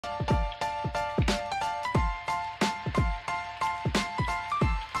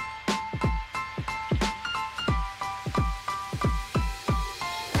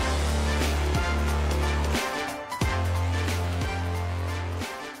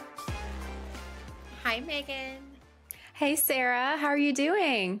Hi, Megan. Hey, Sarah, how are you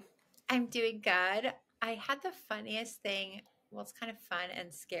doing? I'm doing good. I had the funniest thing. Well, it's kind of fun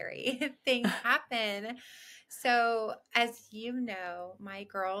and scary thing happen. So, as you know, my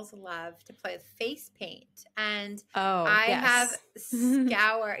girls love to play with face paint, and Oh, I have yes.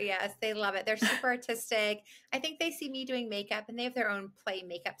 scour. Yes, they love it. They're super artistic. I think they see me doing makeup, and they have their own play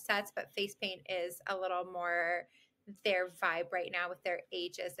makeup sets, but face paint is a little more their vibe right now with their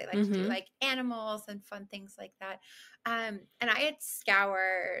ages. They like to do hmm like animals and fun things like that. And I had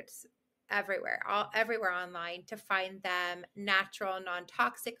scoured everywhere online to find them natural,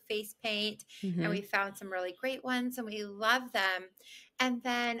 non-toxic face paint, and we hmm found some really great ones, and we love them. And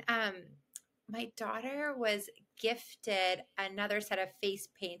then my daughter was gifted another set of face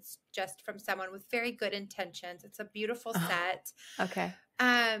paints just from someone with very good intentions. It's a beautiful Oh, set. okay.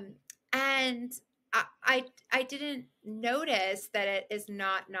 Um, and I didn't notice that it is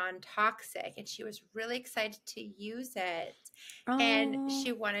not non-toxic, and she was really excited to use it, and Oh,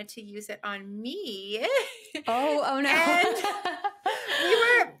 she wanted to use it on me. oh And no.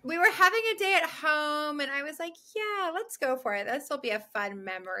 we were having a day at home, and I was like, yeah, let's go for it. This will be a fun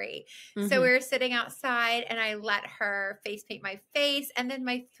memory. So we hmm were sitting outside, and I let her face paint my face, and then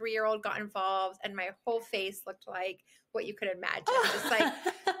my 3-year-old got involved, and my whole face looked like what you could imagine, just like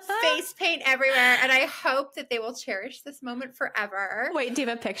face paint everywhere. And I hope that they will cherish this moment forever. Wait, do you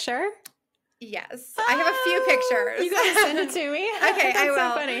have a picture? Yes, I have a few Oh, you gotta send it pictures. to me. Okay, I That's so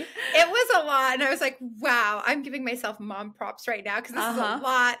will. funny. It was a lot, and I was like, wow, I'm giving myself mom props right now because this is a Uh-huh.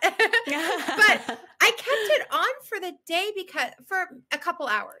 lot. But I kept it on for the day for a couple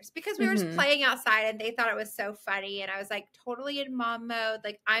hours because we were just hmm playing outside, and they thought it was so funny, and I was like totally in mom mode.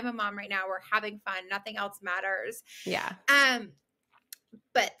 Like, I'm a mom right now. We're having fun. Nothing else matters. Yeah. Um,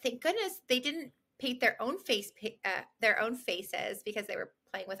 but thank goodness they didn't paint their own faces because they were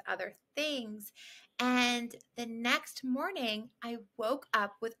playing with other things. And the next morning, I woke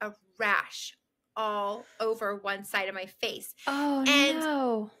up with a rash all over one side of my face. Oh And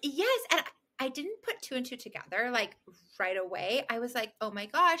no. yes, and I didn't put two and two together like right away. I was like, oh my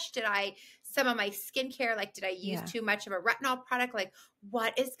gosh, some of my skincare, like, did I use Yeah. too much of a retinol product? Like,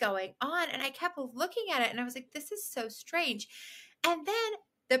 what is going on? And I kept looking at it, and I was like, this is so strange. And then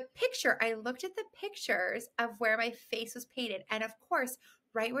I looked at the pictures of where my face was painted. And of course,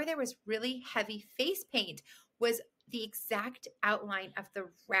 right where there was really heavy face paint was the exact outline of the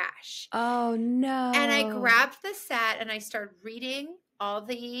rash. Oh And I no. grabbed the set and I started reading all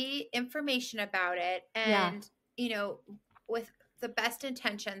the information about it. Yeah. And, with the best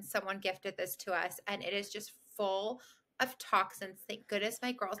intentions, someone gifted this to us, and it is just full of toxins. Thank goodness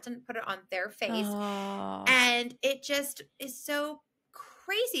my girls didn't put it on their face. Oh. And it just is so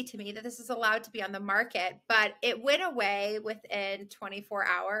crazy to me that this is allowed to be on the market, but it went away within 24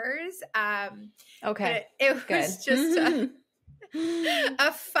 hours. But Okay. it Good. was just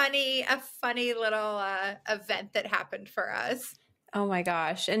a funny little event that happened for us. Oh my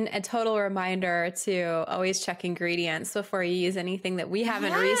gosh. And a total reminder to always check ingredients before you use anything that we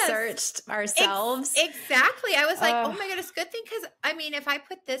haven't Yes, researched ourselves. exactly. I was like, oh Oh, my goodness, good thing. Because I mean, if I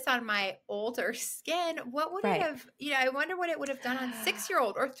put this on my older skin, what would it right. have, I wonder what it would have done on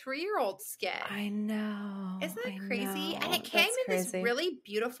 6-year-old or 3-year-old skin. I know. Isn't that I crazy? And it know. came That's in this crazy. really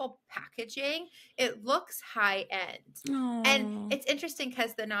beautiful packaging. It looks high end. And Oh. it's interesting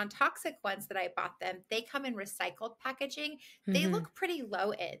because the non-toxic ones that I bought them, they come in recycled packaging. They hmm look pretty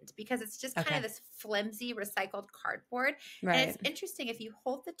low end because it's just kind of Okay. this flimsy recycled cardboard. And it's Right. interesting, if you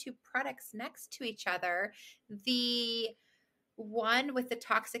hold the two products next to each other, the one with the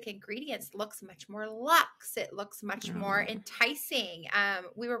toxic ingredients looks much more luxe. It looks much more Oh. enticing.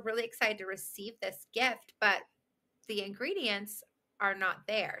 We were really excited to receive this gift, but the ingredients are not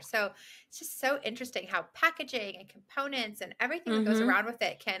there. So it's just so interesting how packaging and components and everything that goes hmm around with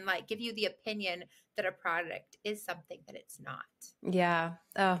it can like give you the opinion that a product is something that it's not. Yeah.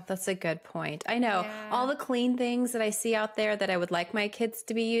 Oh, that's a good point. I know all Yeah, the clean things that I see out there that I would like my kids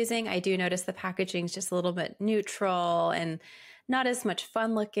to be using. I do notice the packaging is just a little bit neutral and not as much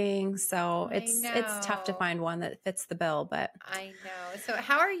fun looking. So I it's tough to know. find one that fits the bill, but I know. So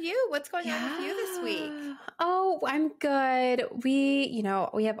how are you? What's going on with you this week? yeah. Oh, I'm good. We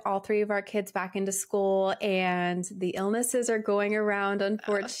have all three of our kids back into school, and the illnesses are going around, Oh,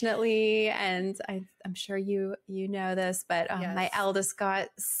 unfortunately. And I'm sure you know this, but my yes. eldest got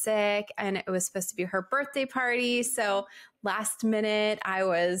sick, and it was supposed to be her birthday party. So last minute, I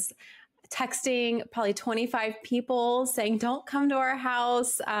was texting probably 25 people saying, don't come to our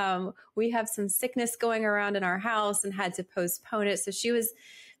house. We have some sickness going around in our house, and had to postpone it. So she was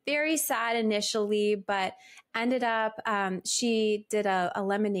very sad initially, but ended up, she did a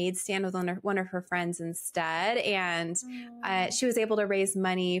lemonade stand with one of her friends instead. And she was able to raise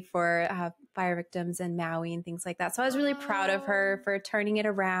money for fire victims in Maui and things like that. So I was really proud of her for turning it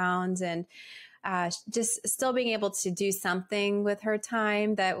around and just still being able to do something with her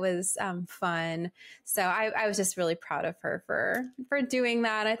time that was fun. So I was just really proud of her for doing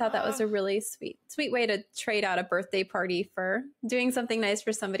that. I thought that was a really sweet way to trade out a birthday party for doing something nice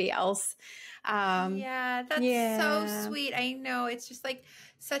for somebody else. Yeah, that's so sweet. I know it's just like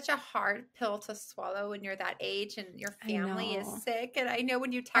such a hard pill to swallow when you're that age and your family is sick. And I know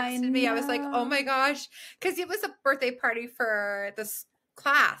when you texted me, I was like, oh my gosh, because it was a birthday party for this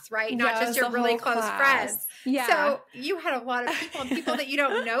class, right? Not just your really close friends. Yeah. So you had a lot of people and people that you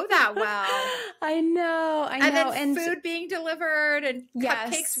don't know that well. I know. And then food being delivered and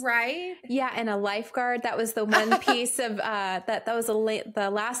cupcakes, right? Yeah, and a lifeguard. That was the one piece of that was the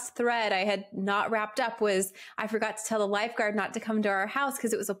last thread I had not wrapped up was I forgot to tell the lifeguard not to come to our house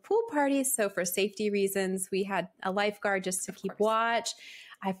because it was a pool party. So for safety reasons, we had a lifeguard just to keep watch.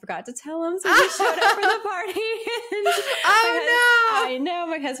 I forgot to tell him, so he showed up for the party. No! I know.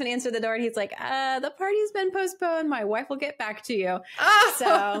 My husband answered the door, and he's like, the party's been postponed. My wife will get back to you. So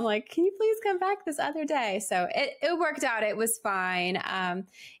I'm like, can you please come back this other day? So it worked out. It was fine.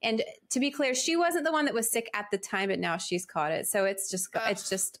 And to be clear, she wasn't the one that was sick at the time, but now she's caught it. So it's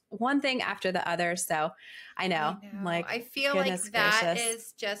just one thing after the other. So I know. Like, I feel like that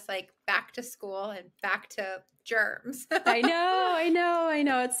is just like back to school and back to germs. I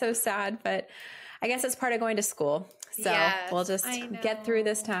know. It's so sad, but I guess it's part of going to school. So we'll just get through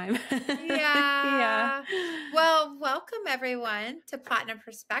this time. Yeah. Well, welcome everyone to Platinum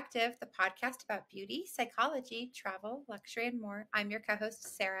Perspective, the podcast about beauty, psychology, travel, luxury, and more. I'm your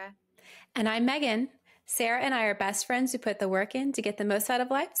co-host, Sarah. And I'm Megan. Sarah and I are best friends who put the work in to get the most out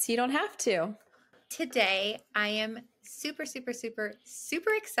of life so you don't have to. Today, I am super, super, super,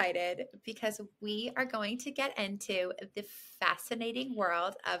 super excited because we are going to get into the fascinating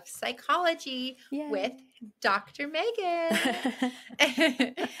world of psychology with Dr. Megan.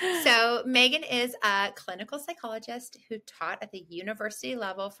 So Megan is a clinical psychologist who taught at the university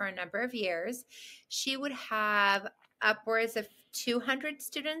level for a number of years. She would have upwards of 200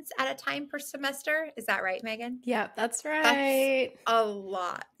 students at a time per semester. Is that right, Megan? Yeah, that's right. That's a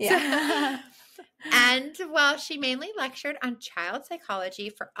lot. Yeah. And while she mainly lectured on child psychology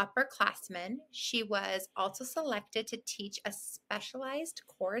for upperclassmen, she was also selected to teach a specialized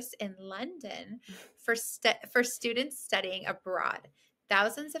course in London for students studying abroad.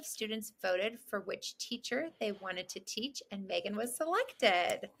 Thousands of students voted for which teacher they wanted to teach, and Megan was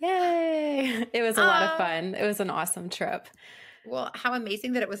selected. Yay! It was a lot of fun. It was an awesome trip. Well, how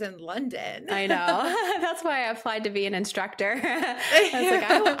amazing that it was in London. I know. That's why I applied to be an instructor. I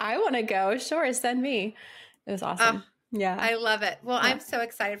was like, I want to go. Sure, send me. It was awesome. Yeah. I love it. Well, I'm so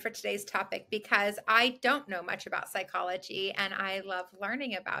excited for today's topic because I don't know much about psychology and I love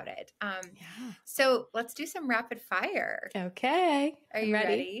learning about it. So let's do some rapid fire. Okay. Are you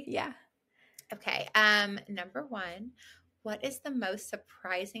ready? Yeah. Okay. Number one, what is the most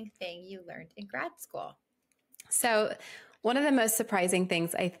surprising thing you learned in grad school? So one of the most surprising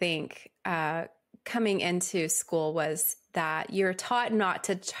things I think coming into school was that you're taught not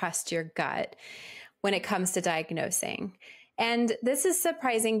to trust your gut when it comes to diagnosing. And this is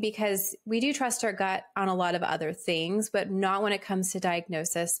surprising because we do trust our gut on a lot of other things, but not when it comes to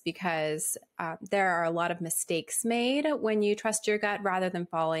diagnosis because there are a lot of mistakes made when you trust your gut rather than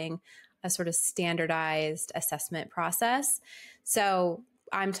following a sort of standardized assessment process. So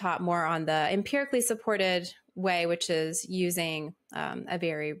I'm taught more on the empirically supported way, which is using a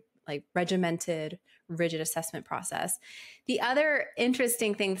very regimented, rigid assessment process. The other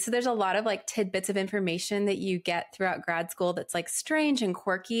interesting thing, so there's a lot of tidbits of information that you get throughout grad school that's strange and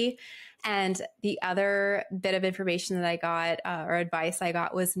quirky. And the other bit of information that I got or advice I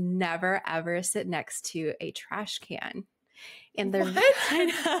got was never, ever sit next to a trash can. And the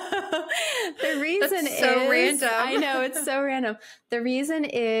reason is so random. I know it's so random. The reason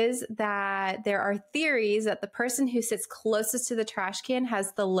is that there are theories that the person who sits closest to the trash can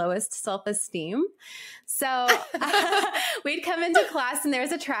has the lowest self-esteem. So we'd come into class and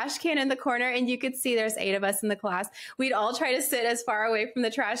there's a trash can in the corner and you could see there's 8 of us in the class. We'd all try to sit as far away from the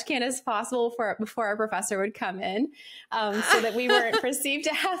trash can as possible before our professor would come in so that we weren't perceived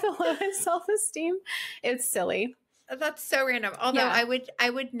to have the lowest self-esteem. It's silly. That's so random. Although Yeah. I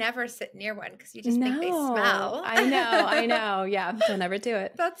would never sit near one because you just think they smell. I know. Yeah. Don't ever do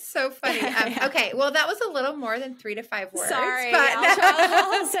it. That's so funny. Yeah. Okay. Well, that was a little more than 3 to 5 words. Sorry. But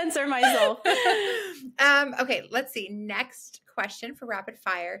I'll censor myself. Okay. Let's see. Next question for rapid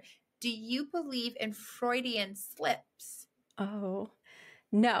fire. Do you believe in Freudian slips? Oh,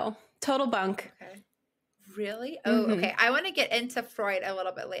 no. Total bunk. Okay. Really? Oh, Mhm. okay. I want to get into Freud a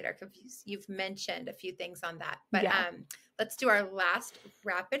little bit later because you've mentioned a few things on that. But Yeah. let's do our last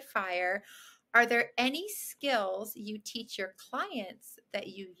rapid fire. Are there any skills you teach your clients that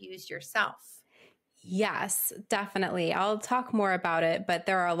you use yourself? Yes, definitely. I'll talk more about it, but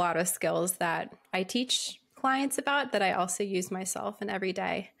there are a lot of skills that I teach clients about that I also use myself in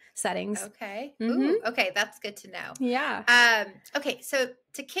everyday settings. Okay. Mhm. Ooh, okay. That's good to know. Yeah. Okay. So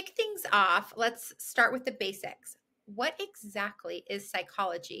to kick things off, let's start with the basics. What exactly is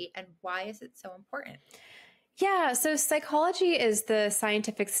psychology and why is it so important? Yeah. So psychology is the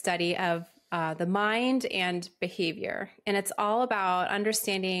scientific study of the mind and behavior. And it's all about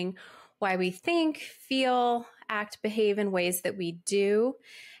understanding why we think, feel, act, behave in ways that we do,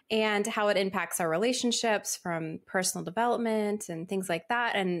 and how it impacts our relationships from personal development and things like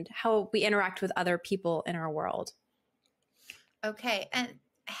that, and how we interact with other people in our world. Okay. And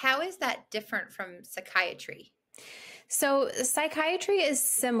how is that different from psychiatry? So, psychiatry is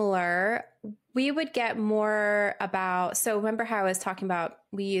similar. We would get more about, so remember how I was talking about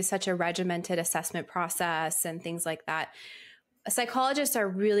we use such a regimented assessment process and things like that. Psychologists are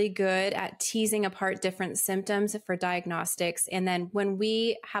really good at teasing apart different symptoms for diagnostics. And then when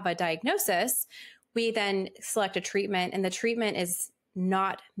we have a diagnosis, we then select a treatment, and the treatment is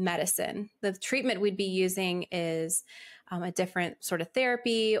not medicine. The treatment we'd be using is a different sort of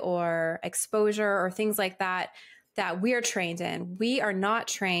therapy or exposure or things like that that we're trained in. We are not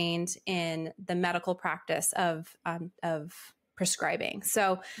trained in the medical practice of prescribing.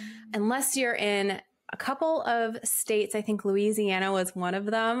 So unless you're in a couple of states, I think Louisiana was one of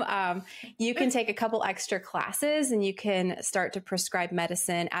them, you can take a couple extra classes and you can start to prescribe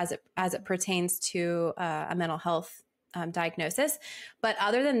medicine as it pertains to a mental health diagnosis. But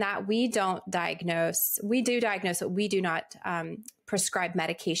other than that, we don't diagnose. We do diagnose, but we do not prescribe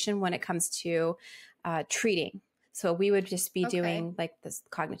medication when it comes to treating. So we would just be doing like this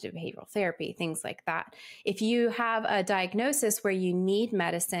cognitive behavioral therapy, things like that. If you have a diagnosis where you need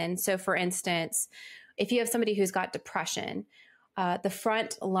medicine, so for instance, if you have somebody who's got depression, the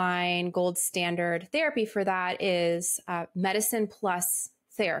front line gold standard therapy for that is medicine plus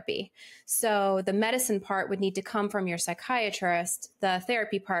therapy. So the medicine part would need to come from your psychiatrist. The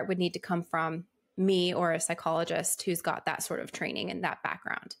therapy part would need to come from me or a psychologist who's got that sort of training and that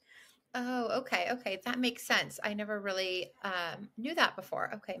background. Oh, okay. Okay. That makes sense. I never really knew that before.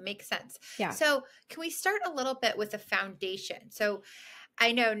 Okay. Makes sense. Yeah. So can we start a little bit with the foundation? So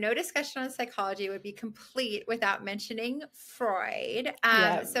I know no discussion on psychology would be complete without mentioning Freud.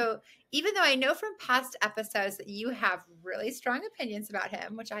 So even though I know from past episodes that you have really strong opinions about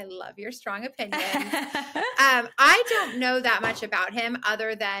him, which I love your strong opinions, I don't know that much about him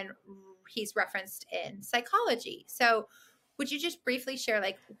other than he's referenced in psychology. So would you just briefly share,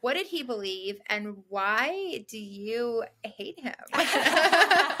 like, what did he believe and why do you hate him?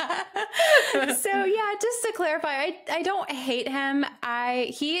 So yeah, just to clarify, I don't hate him.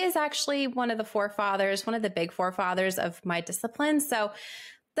 He is actually one of the forefathers, one of the big forefathers of my discipline. So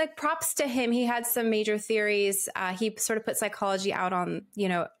like props to him. He had some major theories. He sort of put psychology out on,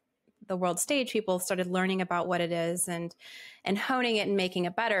 the world stage. People started learning about what it is and honing it and making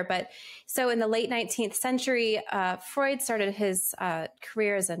it better. But so in the late 19th century, Freud started his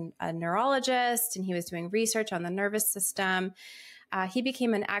career as a neurologist, and he was doing research on the nervous system. He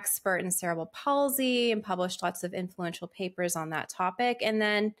became an expert in cerebral palsy and published lots of influential papers on that topic. And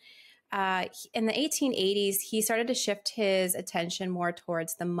then in the 1880s, he started to shift his attention more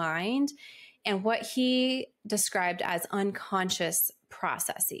towards the mind and what he described as unconscious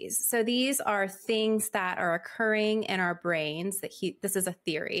processes. So these are things that are occurring in our brains this is a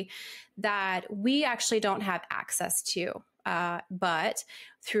theory that we actually don't have access to. But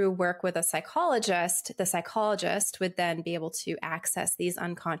through work with a psychologist, the psychologist would then be able to access these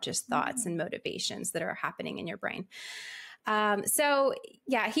unconscious thoughts and motivations that are happening in your brain. So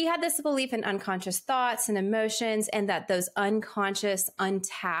yeah, he had this belief in unconscious thoughts and emotions, and that those unconscious,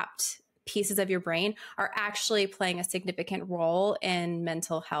 untapped pieces of your brain are actually playing a significant role in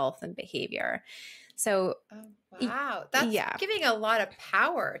mental health and behavior. So, wow, that's giving a lot of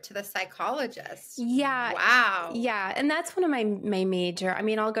power to the psychologist. Yeah. Wow. Yeah. And that's one of my major,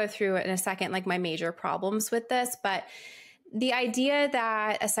 I'll go through it in a second, like my major problems with this, but the idea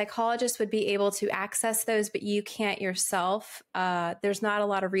that a psychologist would be able to access those, but you can't yourself, there's not a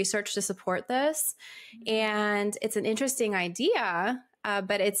lot of research to support this. And it's an interesting idea,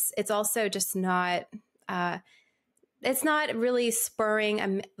 but it's also just not, it's not really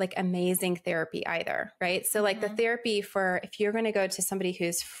spurring like amazing therapy either, right? So like the therapy for, if you're going to go to somebody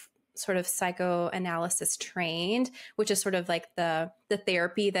who's sort of psychoanalysis trained, which is sort of like the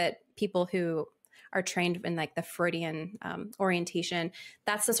therapy that people who are trained in like the Freudian orientation,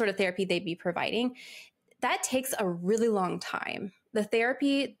 that's the sort of therapy they'd be providing. That takes a really long time. The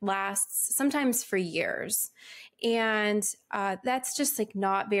therapy lasts sometimes for years. And that's just like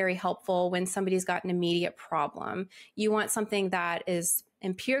not very helpful when somebody's got an immediate problem. You want something that is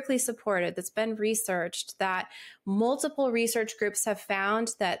empirically supported, that's been researched, that multiple research groups have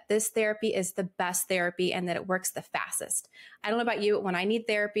found that this therapy is the best therapy and that it works the fastest. I don't know about you, but when I need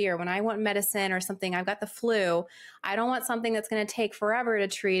therapy or when I want medicine or something, I've got the flu, I don't want something that's going to take forever to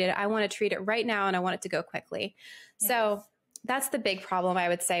treat it. I want to treat it right now and I want it to go quickly. Yes. So that's the big problem, I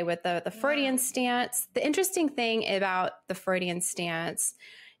would say, with the Freudian stance. The interesting thing about the Freudian stance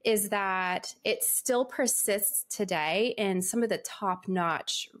is that it still persists today in some of the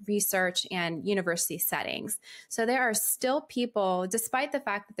top-notch research and university settings. So there are still people, despite the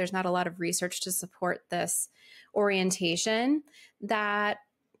fact that there's not a lot of research to support this orientation, that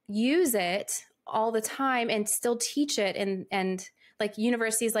use it all the time and still teach it, and like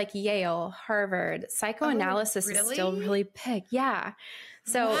universities like Yale, Harvard, psychoanalysis is still really big. Yeah.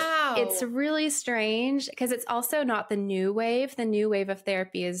 So it's really strange because it's also not the new wave. The new wave of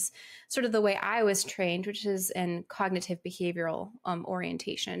therapy is sort of the way I was trained, which is in cognitive behavioral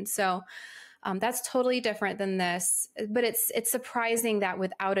orientation. So that's totally different than this. But it's surprising that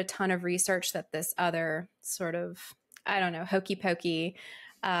without a ton of research that this other sort of, I don't know, hokey pokey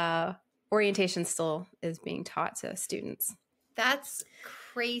orientation still is being taught to students. That's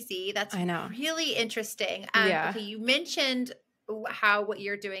crazy. That's I know. Really interesting. Okay, you mentioned how what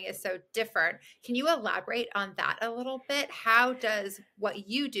you're doing is so different. Can you elaborate on that a little bit? How does what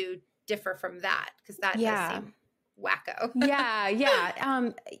you do differ from that? Because that does seem wacko.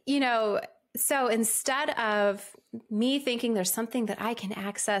 So instead of me thinking there's something that I can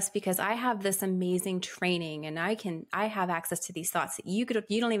access because I have this amazing training and I have access to these thoughts that you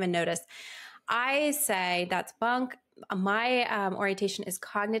don't even notice, I say that's bunk. My orientation is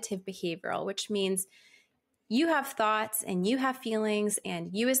cognitive behavioral, which means you have thoughts and you have feelings, and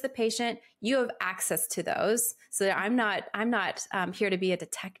you as the patient, you have access to those. So I'm not here to be a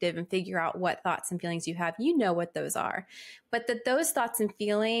detective and figure out what thoughts and feelings you have. You know what those are, but that those thoughts and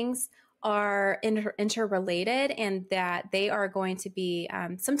feelings are interrelated, and that they are going to be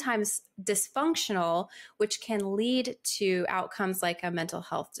sometimes dysfunctional, which can lead to outcomes like a mental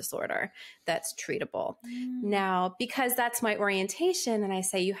health disorder that's treatable. Now, because that's my orientation, and I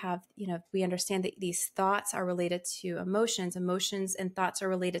say we understand that these thoughts are related to emotions and thoughts are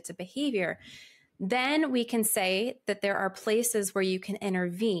related to behavior, then we can say that there are places where you can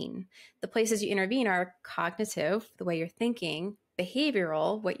intervene. The places you intervene are cognitive, the way you're thinking,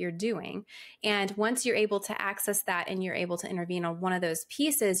 behavioral, what you're doing. And once you're able to access that and you're able to intervene on one of those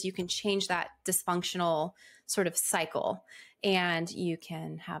pieces, you can change that dysfunctional sort of cycle, and you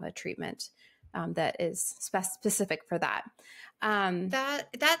can have a treatment that is specific for that.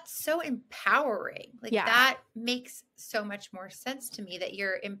 That's so empowering. That makes so much more sense to me, that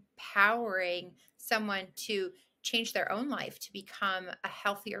you're empowering someone to change their own life to become a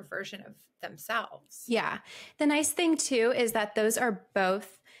healthier version of themselves. Yeah. The nice thing too is that those are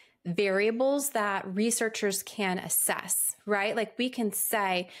both variables that researchers can assess, right? Like we can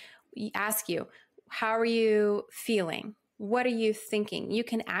ask you, how are you feeling? What are you thinking? You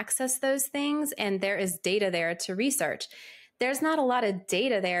can access those things, and there is data there to research. There's not a lot of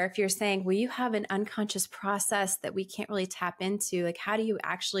data there if you're saying, well, you have an unconscious process that we can't really tap into. Like, how do you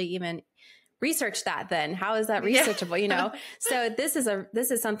actually even research that then? How is that researchable? So this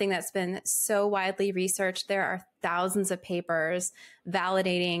is something that's been so widely researched. There are thousands of papers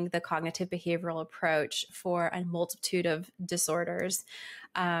validating the cognitive behavioral approach for a multitude of disorders.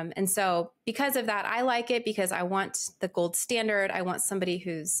 And so because of that, I like it because I want the gold standard. I want somebody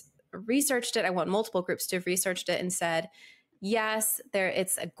who's researched it. I want multiple groups to have researched it and said, yes,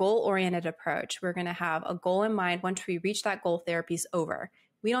 it's a goal-oriented approach. We're going to have a goal in mind. Once we reach that goal, therapy's over.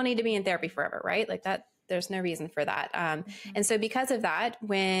 We don't need to be in therapy forever, right? Like that, there's no reason for that. And so because of that,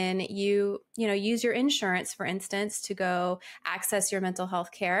 when you use your insurance, for instance, to go access your mental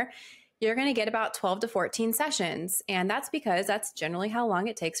health care, you're going to get about 12 to 14 sessions. And that's because that's generally how long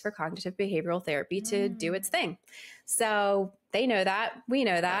it takes for cognitive behavioral therapy to do its thing. So they know that, we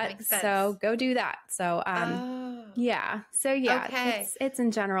know that. So go do that. So, Yeah. So yeah, Okay. it's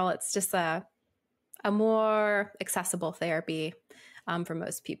in general, it's just a more accessible therapy for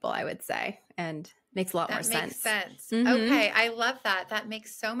most people, I would say, and makes a lot more That makes sense. sense. Mm-hmm. Okay, I love that. That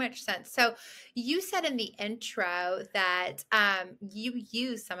makes so much sense. So, you said in the intro that you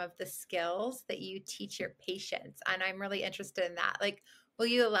use some of the skills that you teach your patients, and I'm really interested in that. Like, will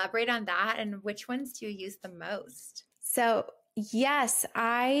you elaborate on that, and which ones do you use the most? So, yes,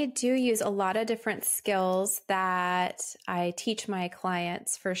 I do use a lot of different skills that I teach my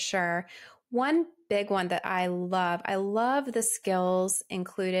clients for sure. One big one that I love the skills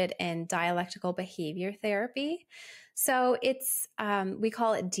included in dialectical behavior therapy. So we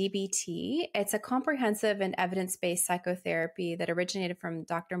call it DBT. It's a comprehensive and evidence based psychotherapy that originated from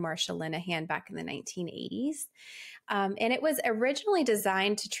Dr. Marsha Linehan back in the 1980s. And it was originally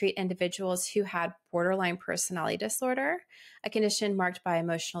designed to treat individuals who had borderline personality disorder, a condition marked by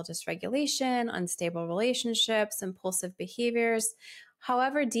emotional dysregulation, unstable relationships, impulsive behaviors.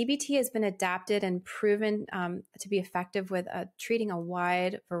 However, DBT has been adapted and proven to be effective with treating a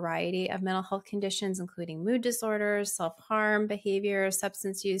wide variety of mental health conditions, including mood disorders, self harm behaviors,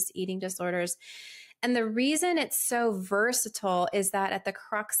 substance use, eating disorders. And the reason it's so versatile is that at the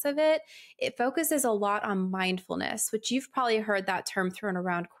crux of it, it focuses a lot on mindfulness, which you've probably heard that term thrown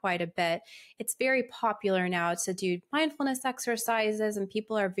around quite a bit. It's very popular now to do mindfulness exercises, and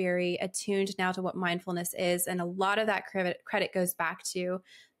people are very attuned now to what mindfulness is. And a lot of that credit goes back to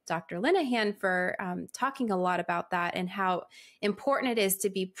Dr. Linehan for talking a lot about that and how important it is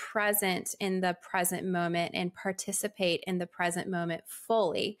to be present in the present moment and participate in the present moment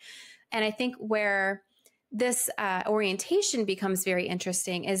fully. And I think where this orientation becomes very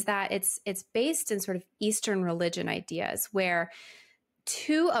interesting is that it's based in sort of Eastern religion ideas, where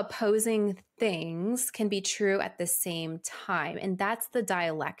two opposing things can be true at the same time, and that's the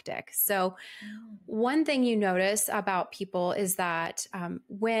dialectic. So, Mm. one thing you notice about people is that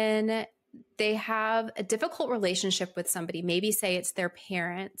when they have a difficult relationship with somebody, maybe say it's their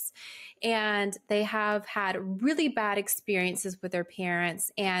parents, and they have had really bad experiences with their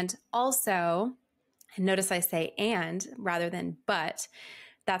parents, and also, and notice I say and rather than but,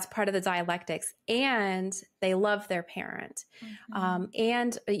 that's part of the dialectics, and they love their parent. Mhm.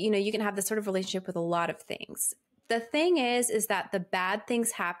 And, you can have this sort of relationship with a lot of things. The thing is that the bad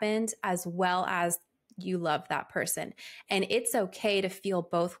things happened as well as you love that person. And it's okay to feel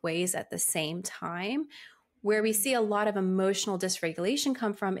both ways at the same time. Where we see a lot of emotional dysregulation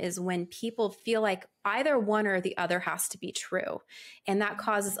come from is when people feel like either one or the other has to be true. And that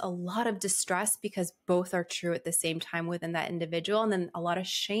causes a lot of distress because both are true at the same time within that individual. And then a lot of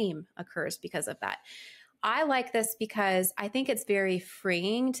shame occurs because of that. I like this because I think it's very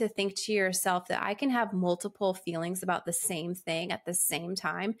freeing to think to yourself that I can have multiple feelings about the same thing at the same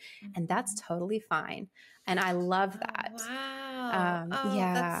time, and that's Mhm. totally fine. And I love Oh, that. wow. Oh, that's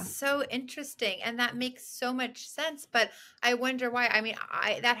Yeah. so interesting. And that makes so much sense. But I wonder why. I mean,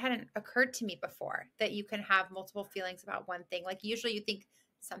 that hadn't occurred to me before that you can have multiple feelings about one thing. Like usually you think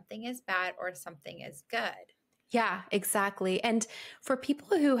something is bad or something is good. Yeah, exactly. And for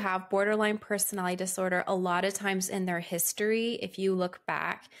people who have borderline personality disorder, a lot of times in their history, if you look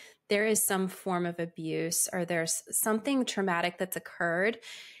back, there is some form of abuse or there's something traumatic that's occurred,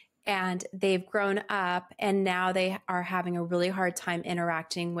 and they've grown up and now they are having a really hard time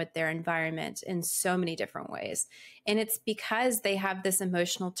interacting with their environment in so many different ways. And it's because they have this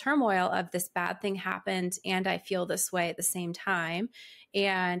emotional turmoil of this bad thing happened and I feel this way at the same time.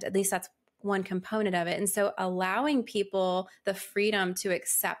 And at least that's one component of it. And so allowing people the freedom to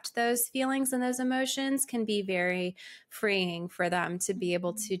accept those feelings and those emotions can be very freeing for them to be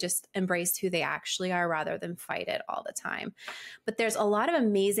able Mhm. to just embrace who they actually are rather than fight it all the time. But there's a lot of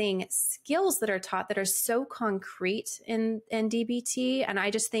amazing skills that are taught that are so concrete in DBT. And I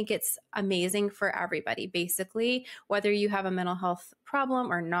just think it's amazing for everybody, basically, whether you have a mental health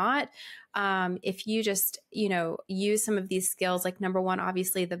problem or not. If you just, use some of these skills, like number one,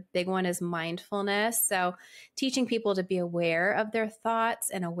 obviously the big one is mindfulness. So teaching people to be aware of their thoughts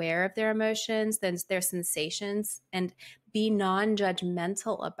and aware of their emotions, then their sensations, and be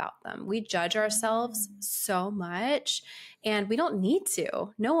non-judgmental about them. We judge ourselves Mm. so much and we don't need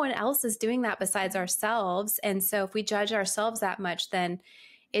to. No one else is doing that besides ourselves. And so if we judge ourselves that much, then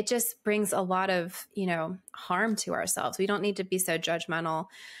it just brings a lot of, harm to ourselves. We don't need to be so judgmental.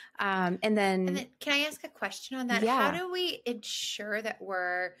 And And then, then can I ask a question on that? How yeah, do we ensure that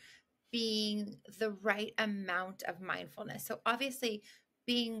we're being the right amount of mindfulness? So obviously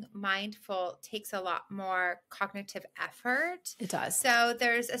being mindful takes a lot more cognitive effort. it does. So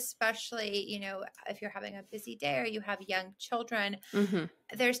there's especially, if you're having a busy day or you have young children, Hmm.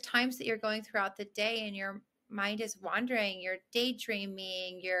 there's times that you're going throughout the day and your mind is wandering, you're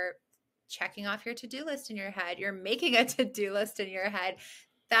daydreaming, you're checking off your to-do list in your head, you're making a to-do list in your head.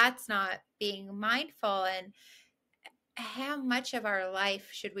 That's not being mindful. And how much of our life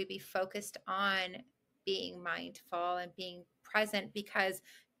should we be focused on being mindful and being present, because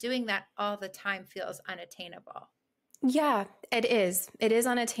doing that all the time feels unattainable? Yeah, it is. It is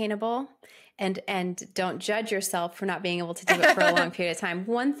unattainable. And don't judge yourself for not being able to do it for a long period of time.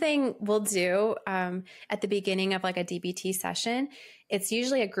 One thing we'll do at the beginning of like a DBT session, it's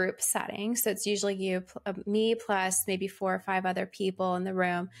usually a group setting. So it's usually me plus maybe 4 or 5 other people in the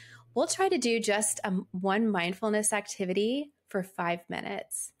room. We'll try to do just one mindfulness activity for 5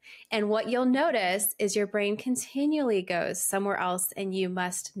 minutes. And what you'll notice is your brain continually goes somewhere else, and you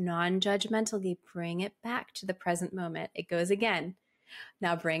must non-judgmentally bring it back to the present moment. It goes again.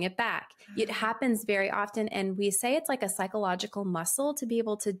 Now bring it back. It happens very often. And we say it's like a psychological muscle to be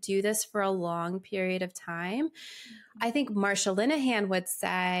able to do this for a long period of time. I think Marsha Linehan would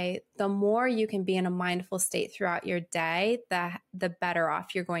say the more you can be in a mindful state throughout your day, the better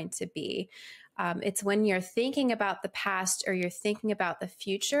off you're going to be. It's when you're thinking about the past or you're thinking about the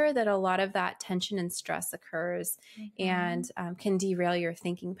future that a lot of that tension and stress occurs, and can derail your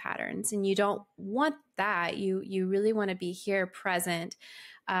thinking patterns. And you don't want that. You really want to be here present.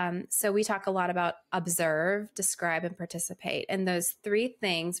 So we talk a lot about observe, describe, and participate. And those 3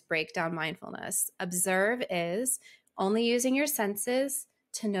 things break down mindfulness. Observe is only using your senses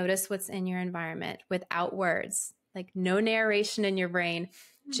to notice what's in your environment without words, like no narration in your brain.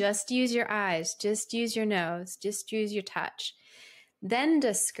 Just use your eyes, just use your nose, just use your touch. Then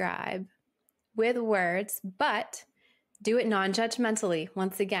describe with words, but do it non-judgmentally.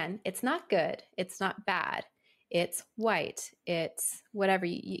 Once again, it's not good. It's not bad. It's white. It's whatever,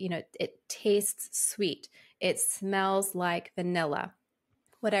 it tastes sweet. It smells like vanilla,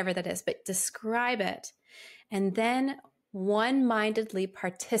 whatever that is, but describe it. And then one-mindedly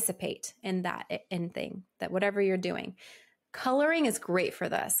participate in that thing, that whatever you're doing. Coloring is great for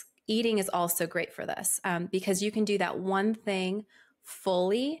this. Eating is also great for this, because you can do that one thing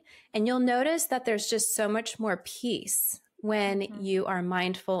fully, and you'll notice that there's just so much more peace when you are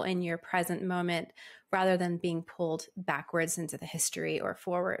mindful in your present moment rather than being pulled backwards into the history or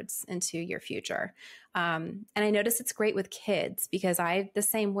forwards into your future. And I notice it's great with kids because the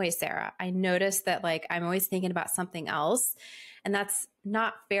same way, Sarah, I notice that like I'm always thinking about something else, and that's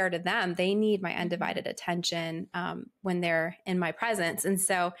not fair to them. They need my undivided attention when they're in my presence. And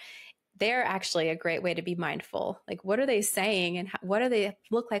so they're actually a great way to be mindful. Like, what are they saying, and what do they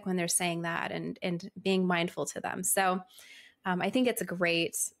look like when they're saying that, and being mindful to them. So I think it's a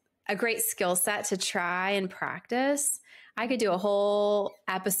great skill set to try and practice. I could do a whole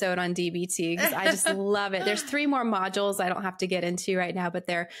episode on DBT because I just love it. There's 3 more modules I don't have to get into right now, but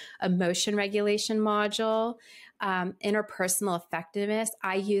they're emotion regulation module, interpersonal effectiveness.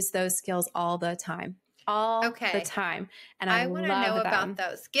 I use those skills all the time. The time. And I want to know about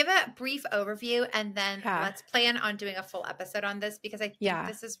those. Give a brief overview, and then let's plan on doing a full episode on this, because I think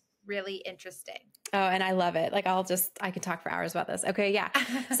this is really interesting. Oh, and I love it. Like I can talk for hours about this. Okay. Yeah.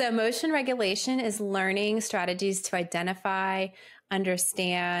 So emotion regulation is learning strategies to identify,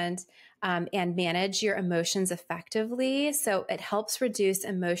 understand, and manage your emotions effectively. So it helps reduce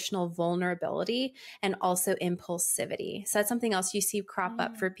emotional vulnerability and also impulsivity. So that's something else you see crop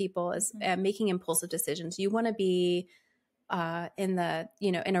up for people is making impulsive decisions. You want to be in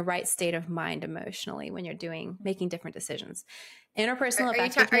a right state of mind emotionally when you're making different decisions. Interpersonal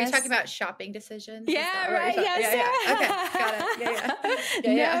effectiveness. Are you talking about shopping decisions? Yeah, right. Yes. Yeah. Okay, got it.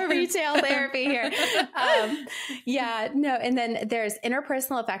 Yeah. No retail therapy here. And then there's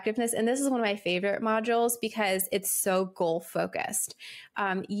interpersonal effectiveness. And this is one of my favorite modules because it's so goal focused.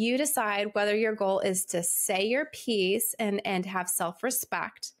 You decide whether your goal is to say your piece and have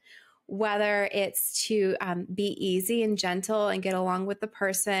self-respect, whether it's to be easy and gentle and get along with the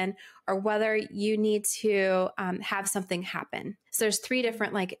person, or whether you need to have something happen. So there's 3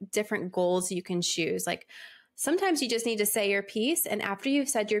 different goals you can choose. Like sometimes you just need to say your piece, and after you've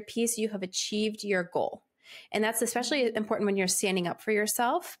said your piece, you have achieved your goal. And that's especially important when you're standing up for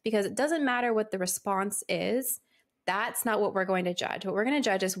yourself, because it doesn't matter what the response is. That's not what we're going to judge. What we're going to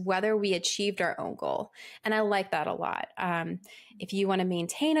judge is whether we achieved our own goal. And I like that a lot. If you want to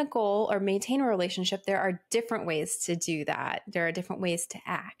maintain a goal or maintain a relationship, there are different ways to do that. There are different ways to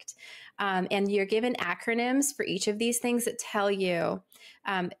act. And you're given acronyms for each of these things that tell you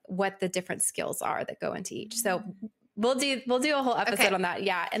what the different skills are that go into each. So we'll do a whole episode on that.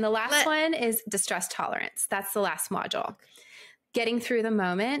 Yeah. And the last one is distress tolerance. That's the last module. Getting through the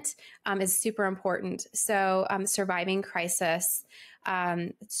moment is super important. So surviving crisis,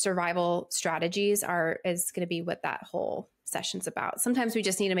 survival strategies is going to be what that whole session's about. Sometimes we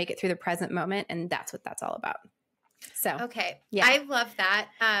just need to make it through the present moment, and that's what that's all about. So, okay. yeah. I love that.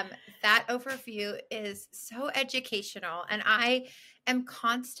 That overview is so educational, and I am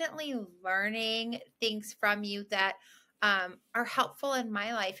constantly learning things from you that are helpful in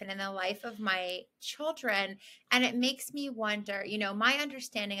my life and in the life of my children. And it makes me wonder, my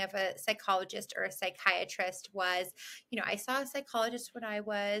understanding of a psychologist or a psychiatrist was, I saw a psychologist when I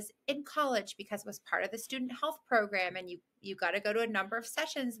was in college because it was part of the student health program. And you got to go to a number of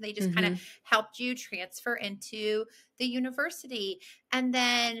sessions, and they just kind of helped you transfer into the university. And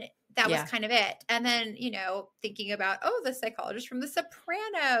then that was kind of it. And then, thinking about, the psychologist from The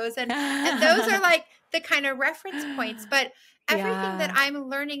Sopranos, and those are like the kind of reference points. But everything that I'm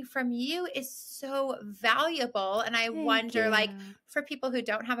learning from you is so valuable. And I wonder, like, for people who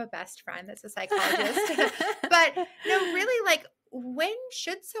don't have a best friend that's a psychologist, but really, like, when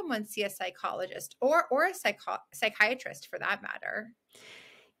should someone see a psychologist or a psychiatrist for that matter?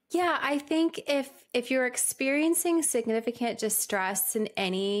 Yeah, I think if you're experiencing significant distress in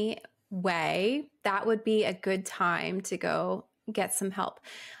any way, that would be a good time to go get some help.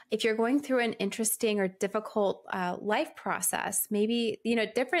 If you're going through an interesting or difficult life process, maybe,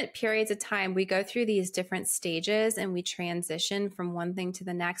 different periods of time, we go through these different stages and we transition from one thing to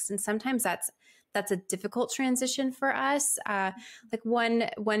the next. And sometimes that's a difficult transition for us. Like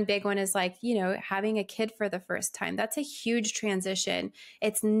one big one is like, having a kid for the first time. That's a huge transition.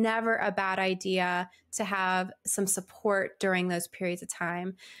 It's never a bad idea to have some support during those periods of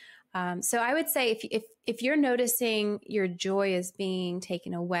time. So I would say if you're noticing your joy is being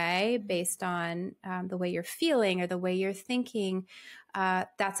taken away based on the way you're feeling or the way you're thinking,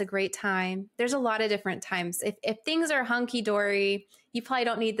 that's a great time. There's a lot of different times. If things are hunky-dory, you probably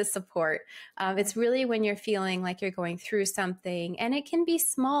don't need the support. It's really when you're feeling like you're going through something, and it can be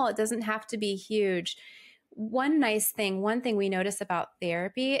small. It doesn't have to be huge. One thing we notice about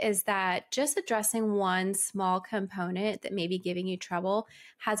therapy is that just addressing one small component that may be giving you trouble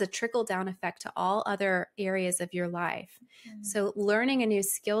has a trickle-down effect to all other areas of your life. So learning a new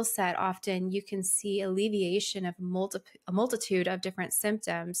skill set, often you can see alleviation of a multitude of different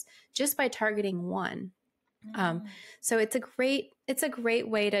symptoms just by targeting one. So it's a great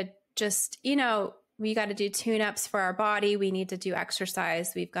way to just, we got to do tune-ups for our body. We need to do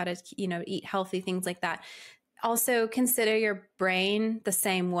exercise. We've got to, eat healthy, things like that. Also consider your brain the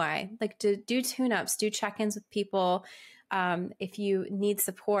same way. Like do tune-ups, do check-ins with people. If you need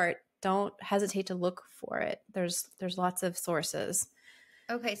support, don't hesitate to look for it. There's lots of sources.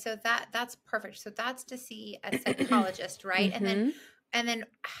 Okay. So that's perfect. So that's to see a psychologist, right? And then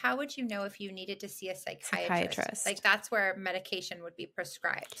how would you know if you needed to see a psychiatrist? Like that's where medication would be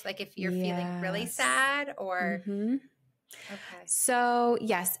prescribed. Like if you're feeling really sad or okay. So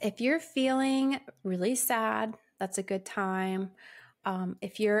yes, if you're feeling really sad, that's a good time.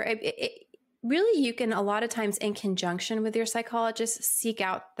 If you're really, you can a lot of times in conjunction with your psychologist seek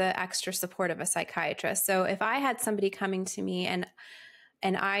out the extra support of a psychiatrist. So if I had somebody coming to me and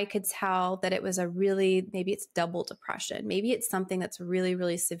I could tell that it was maybe it's double depression. Maybe it's something that's really,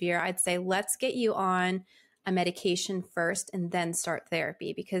 really severe. I'd say, let's get you on a medication first and then start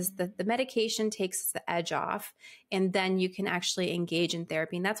therapy, because the medication takes the edge off and then you can actually engage in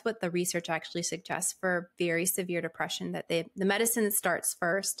therapy. And that's what the research actually suggests for very severe depression, that the medicine starts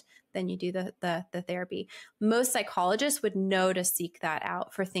first, then you do the therapy. Most psychologists would know to seek that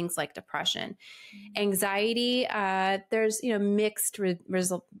out for things like depression. Anxiety, there's mixed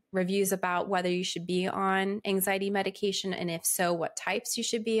reviews about whether you should be on anxiety medication, and if so, what types you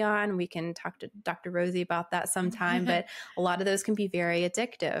should be on. We can talk to Dr. Rosie about that sometime, but a lot of those can be very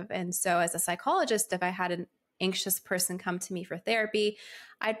addictive. And so as a psychologist, if I had an anxious person come to me for therapy,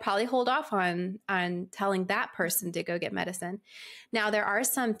 I'd probably hold off on telling that person to go get medicine. Now, there are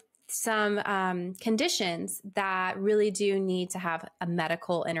some conditions that really do need to have a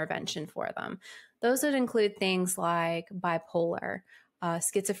medical intervention for them. Those would include things like bipolar,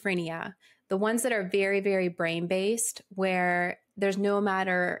 schizophrenia, the ones that are very, very brain-based, where there's no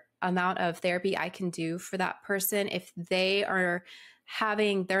amount of therapy I can do for that person if they are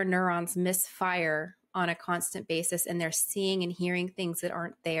having their neurons misfire on a constant basis and they're seeing and hearing things that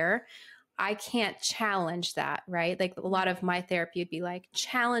aren't there. I can't challenge that, right? Like a lot of my therapy would be like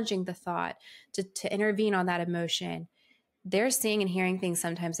challenging the thought to intervene on that emotion. They're seeing and hearing things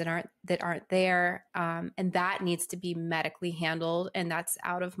sometimes that aren't there, and that needs to be medically handled, and that's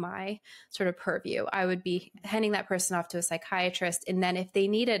out of my sort of purview. I would be handing that person off to a psychiatrist, and then if they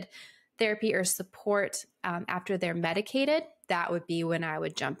needed therapy or support after they're medicated, that would be when I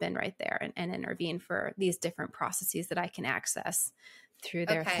would jump in right there and intervene for these different processes that I can access through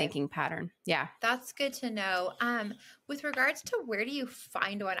their Okay. thinking pattern. Yeah. That's good to know. With regards to where do you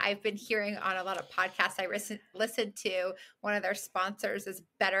find one? I've been hearing on a lot of podcasts. I listened to one of their sponsors is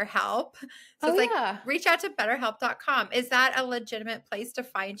BetterHelp. So Oh, it's like, yeah. reach out to betterhelp.com. Is that a legitimate place to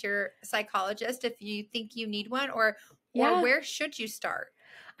find your psychologist if you think you need one, or Yeah. where should you start?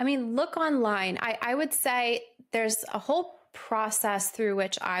 I mean, look online. I would say there's a whole process through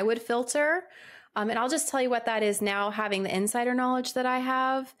which I would filter. And I'll just tell you what that is now, having the insider knowledge that I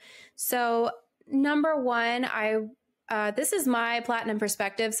have. So, number one, this is my platinum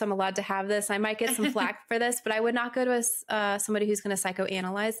perspective, so I'm allowed to have this. I might get some flack for this, but I would not go to somebody who's going to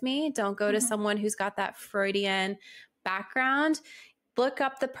psychoanalyze me. Don't go to someone who's got that Freudian background. Look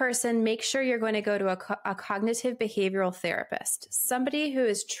up the person, make sure you're going to go to a cognitive behavioral therapist, somebody who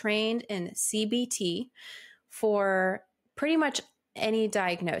is trained in CBT for pretty much any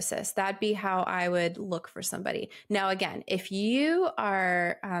diagnosis. That'd be how I would look for somebody. Now, again, if you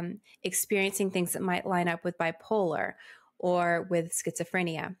are experiencing things that might line up with bipolar or with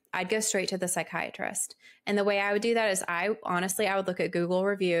schizophrenia, I'd go straight to the psychiatrist. And the way I would do that is I would look at Google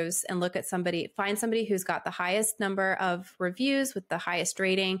reviews and look at find somebody who's got the highest number of reviews with the highest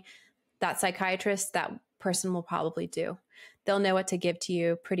rating. That psychiatrist, that person will probably do. They'll know what to give to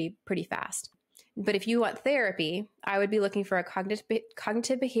you pretty fast. But if you want therapy, I would be looking for a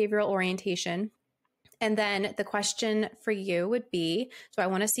cognitive behavioral orientation. And then the question for you would be, do I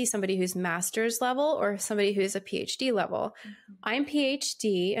want to see somebody who's master's level or somebody who's a PhD level? I'm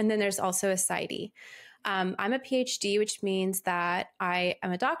PhD, and then there's also a PsyD. I'm a PhD, which means that I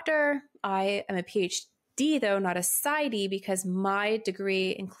am a doctor. I am a PhD, though, not a PsyD, because my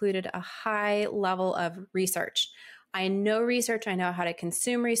degree included a high level of research. I know research. I know how to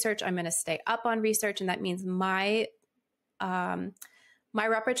consume research. I'm going to stay up on research, and that means my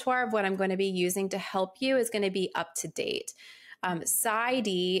repertoire of what I'm going to be using to help you is going to be up to date.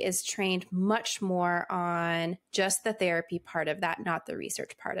 PsyD is trained much more on just the therapy part of that, not the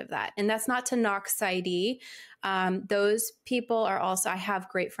research part of that. And that's not to knock PsyD. Those people are also, I have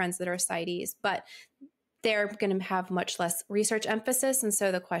great friends that are PsyDs, but they're going to have much less research emphasis. And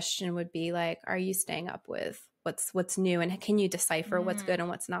so the question would be like, are you staying up with what's new, and can you decipher what's good and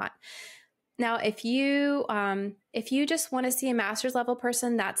what's not? Now, if you just want to see a master's level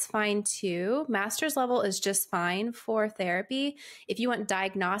person, that's fine too. Master's level is just fine for therapy. If you want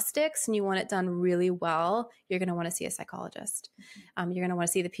diagnostics and you want it done really well, you're going to want to see a psychologist. You're going to want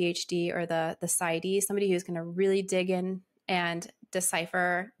to see the PhD or the PsyD, somebody who's going to really dig in and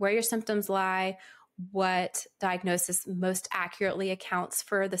decipher where your symptoms lie, what diagnosis most accurately accounts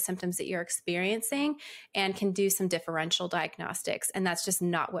for the symptoms that you're experiencing, and can do some differential diagnostics. And that's just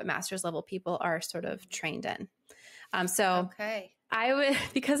not what master's level people are sort of trained in. Okay. I would,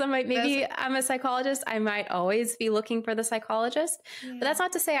 because I'm a psychologist, I might always be looking for the psychologist, but that's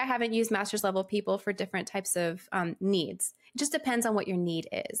not to say I haven't used master's level people for different types of needs. It just depends on what your need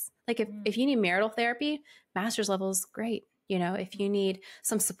is. Like if you need marital therapy, master's level is great. You know, if you need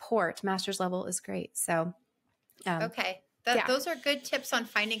some support, master's level is great. So, okay. Those are good tips on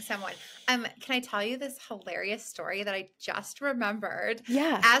finding someone. Can I tell you this hilarious story that I just remembered?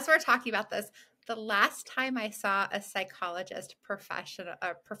 Yeah. As we're talking about this, the last time I saw a psychologist,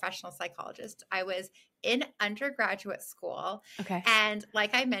 a professional psychologist, I was in undergraduate school. Okay. And like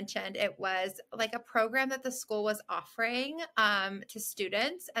I mentioned, it was like a program that the school was offering to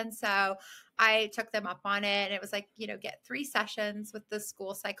students. And so I took them up on it, and it was like, get 3 sessions with the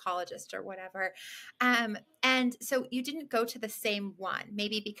school psychologist or whatever. And so you didn't go to the same one,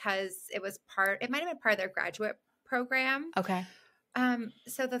 maybe because it might have been part of their graduate program. Okay.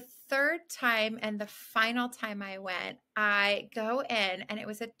 So the third time and the final time I went, I go in, and it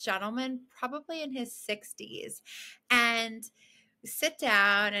was a gentleman probably in his 60s, and sit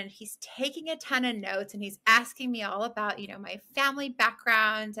down, and he's taking a ton of notes, and he's asking me all about, my family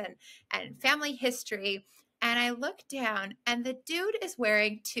background and family history. And I look down, and the dude is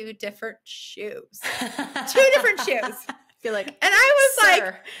wearing 2 different shoes. 2 different shoes. Feel like, and I was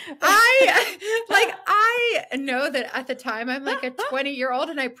sir. I know that at the time I'm like a 20-year-old,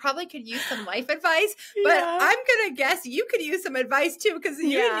 and I probly could use some life advice, but I'm going to guess you could use some advice too, because you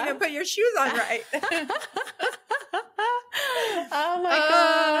didn't even put your shoes on right. Oh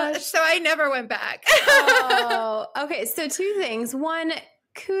my gosh. So I never went back. Okay. So 2 things. One,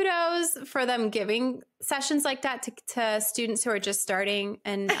 kudos for them giving sessions like that to students who are just starting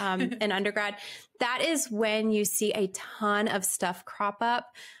in undergrad. That is when you see a ton of stuff crop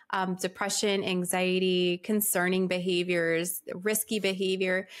up. Depression, anxiety, concerning behaviors, risky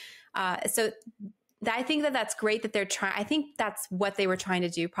behavior. So I think that that's great that they're trying. I think that's what they were trying to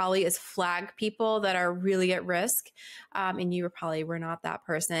do probably, is flag people that are really at risk. And you were not that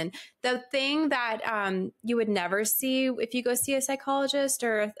person. The thing that you would never see if you go see a psychologist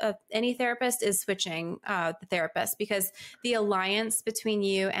or any therapist is switching the therapist, because the alliance between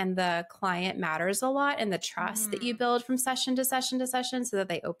you and the client matters a lot, and the trust that you build from session to session to session, so that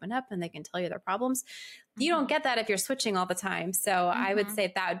they open up and they can tell you their problems. You don't get that if you're switching all the time. So I would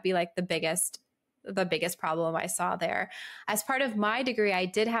say that would be like the biggest problem I saw there. As part of my degree, I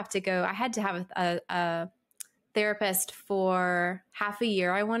had to have a therapist for half a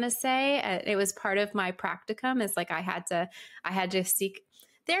year, I want to say. It was part of my practicum. It's like I had to seek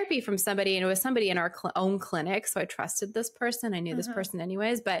therapy from somebody, and it was somebody in our own clinic. So I trusted this person. I knew this person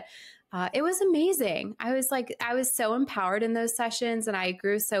anyways, but it was amazing. I was so empowered in those sessions, and I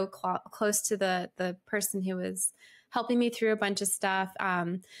grew so close to the person who was helping me through a bunch of stuff.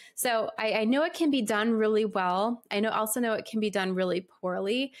 So I know it can be done really well. I also know it can be done really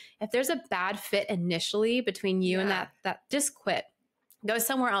poorly. If there's a bad fit initially between you and that just quit. Go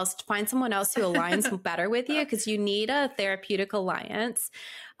somewhere else, find someone else who aligns better with you, because you need a therapeutic alliance.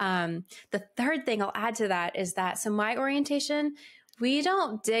 The third thing I'll add to that is that, so my orientation, we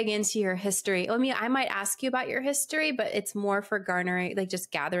don't dig into your history. I mean, I might ask you about your history, but it's more for garnering, like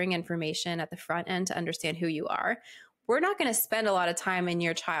just gathering information at the front end to understand who you are. We're not going to spend a lot of time in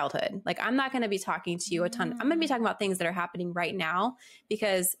your childhood. Like, I'm not going to be talking to you a ton. I'm going to be talking about things that are happening right now,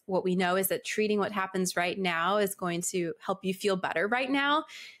 because what we know is that treating what happens right now is going to help you feel better right now.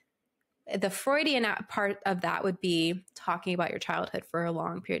 The Freudian part of that would be talking about your childhood for a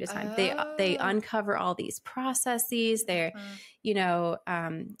long period of time. They uncover all these processes. They're,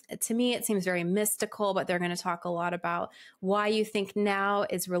 to me, it seems very mystical, but they're going to talk a lot about why you think now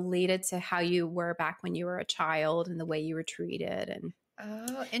is related to how you were back when you were a child and the way you were treated. And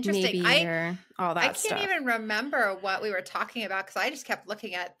interesting. All that stuff. I can't even remember what we were talking about, because I just kept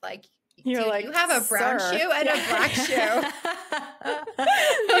looking at like, You're like, you have a brown shoe and a black shoe.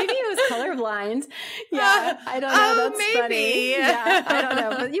 Maybe it was colorblind. Yeah, I don't know. That's maybe. Funny. Yeah, I don't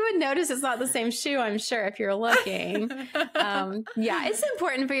know. But you would notice it's not the same shoe, I'm sure, if you're looking. It's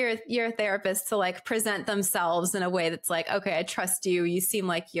important for your therapist to like present themselves in a way that's like, okay, I trust you. You seem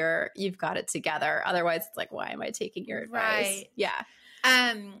like you've got it together. Otherwise, it's like, why am I taking your advice? Right. Yeah.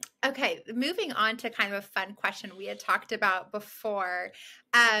 Okay. Moving on to kind of a fun question we had talked about before.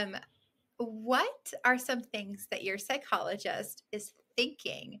 What are some things that your psychologist is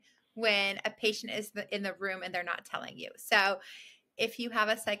thinking when a patient is in the room and they're not telling you? So if you have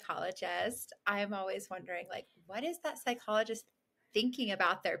a psychologist, I'm always wondering, like, what is that psychologist thinking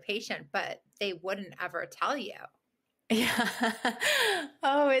about their patient, but they wouldn't ever tell you? Yeah.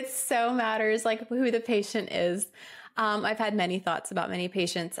 Oh, it so matters, like who the patient is. I've had many thoughts about many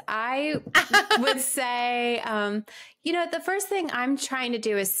patients. I would say, the first thing I'm trying to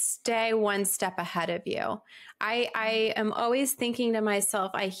do is stay one step ahead of you. I am always thinking to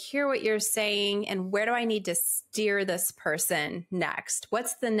myself, I hear what you're saying, and where do I need to steer this person next?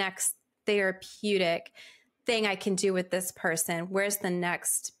 What's the next therapeutic thing I can do with this person? Where's the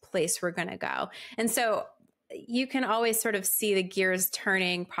next place we're going to go? And so you can always sort of see the gears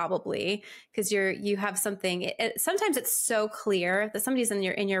turning, probably, because you have something. Sometimes it's so clear that somebody's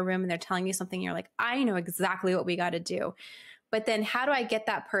in your room and they're telling you something. You're like, I know exactly what we got to do. But then how do I get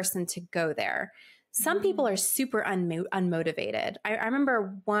that person to go there? Some people are super unmotivated. I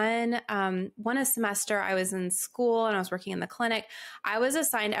remember one semester I was in school and I was working in the clinic. I was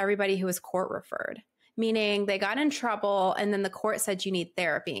assigned everybody who was court referred, meaning they got in trouble and then the court said you need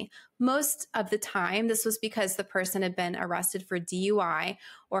therapy. Most of the time, this was because the person had been arrested for DUI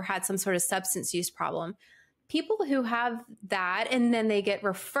or had some sort of substance use problem. People who have that and then they get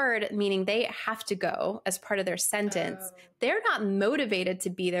referred, meaning they have to go as part of their sentence, they're not motivated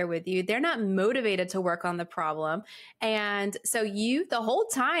to be there with you. They're not motivated to work on the problem. And so the whole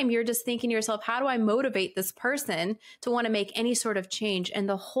time, you're just thinking to yourself, how do I motivate this person to want to make any sort of change? And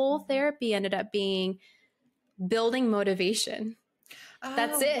the whole therapy ended up being building motivation.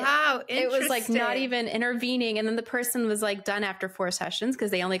 That's it. Wow. It was like not even intervening. And then the person was like done after 4 sessions because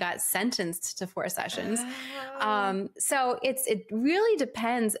they only got sentenced to 4 sessions. So it really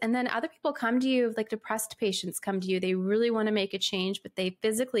depends. And then other people come to you, like depressed patients come to you. They really want to make a change, but they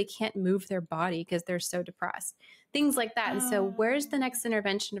physically can't move their body because they're so depressed. Things like that. And so where's the next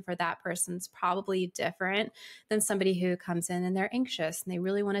intervention for that person's probably different than somebody who comes in and they're anxious and they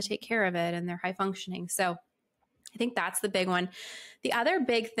really want to take care of it and they're high functioning. So I think that's the big one. The other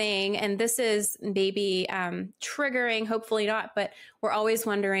big thing, and this is maybe triggering, hopefully not, but we're always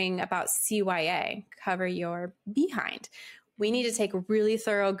wondering about CYA, cover your behind. we need to take really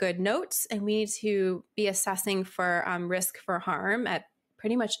thorough, good notes, and we need to be assessing for risk for harm at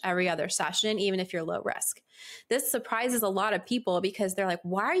pretty much every other session, even if you're low risk. This surprises a lot of people because they're like,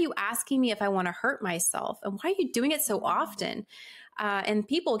 why are you asking me if I want to hurt myself? And why are you doing it so often? And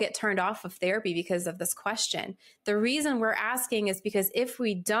people get turned off of therapy because of this question. The reason we're asking is because if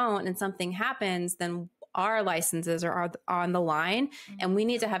we don't and something happens, then our licenses are on the line, and we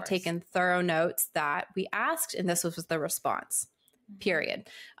need to have taken thorough notes that we asked, and this was the response, period.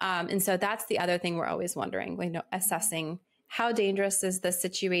 And so that's the other thing we're always wondering, assessing how dangerous is the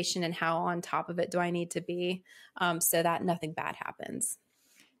situation and how on top of it do I need to be so that nothing bad happens.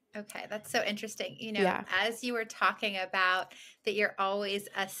 Okay, that's so interesting. As you were talking about that you're always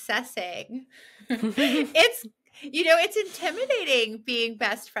assessing, it's intimidating being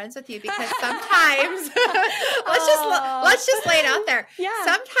best friends with you because sometimes let's just lay it out there. Yeah.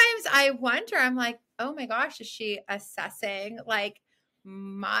 Sometimes I wonder, I'm like, oh my gosh, is she assessing like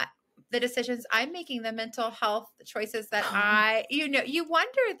the decisions I'm making, the mental health choices that you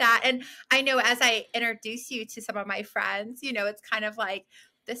wonder that. And I know as I introduce you to some of my friends, it's kind of like,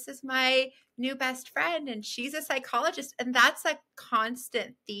 this is my new best friend and she's a psychologist. And that's a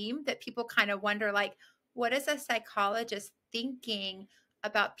constant theme that people kind of wonder, like, what is a psychologist thinking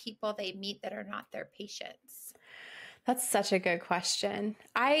about people they meet that are not their patients? That's such a good question.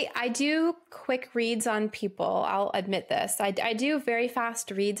 I do quick reads on people. I'll admit this. I do very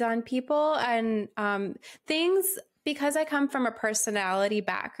fast reads on people, and things, because I come from a personality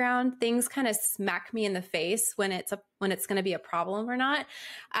background, things kind of smack me in the face when it's going to be a problem or not.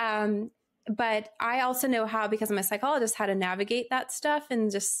 But I also know how, because I'm a psychologist, how to navigate that stuff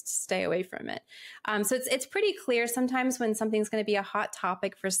and just stay away from it. So it's pretty clear sometimes when something's going to be a hot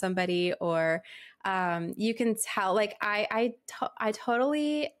topic for somebody, or you can tell, like I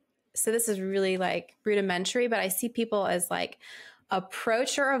totally, so this is really like rudimentary, but I see people as like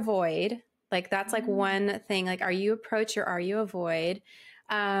approach or avoid. Like that's like one thing, like, are you approach or are you avoid?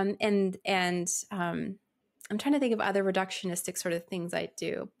 I'm trying to think of other reductionistic sort of things I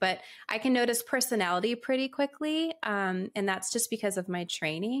do, but I can notice personality pretty quickly. And that's just because of my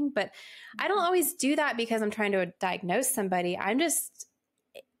training, but I don't always do that because I'm trying to diagnose somebody. I'm just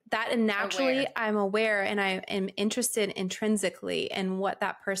that, and naturally I'm aware and I am interested intrinsically in what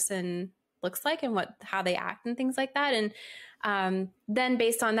that person looks like and how they act and things like that. And then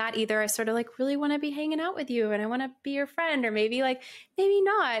based on that, either I sort of like really want to be hanging out with you and I want to be your friend, or maybe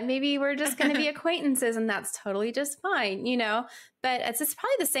not, maybe we're just going to be acquaintances and that's totally just fine, but it's just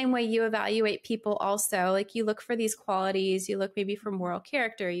probably the same way you evaluate people also. Like you look for these qualities, you look maybe for moral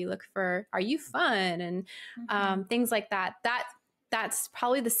character, you look for, are you fun? And things like that. That's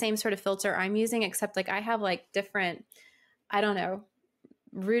probably the same sort of filter I'm using, except like I have like different, I don't know,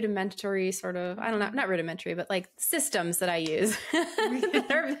 rudimentary sort of, I don't know, not rudimentary, but like systems that I use that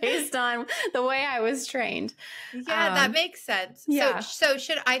are based on the way I was trained. Yeah, that makes sense. Yeah. So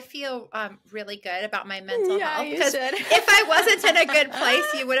should I feel really good about my mental health? Because if I wasn't in a good place,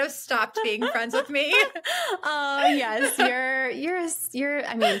 you would have stopped being friends with me. Oh yes, you're.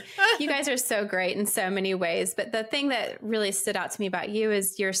 I mean, you guys are so great in so many ways. But the thing that really stood out to me about you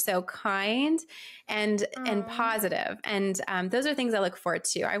is you're so kind and positive, and those are things I look forward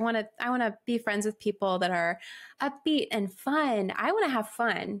to. I want to be friends with people that are upbeat and fun. I want to have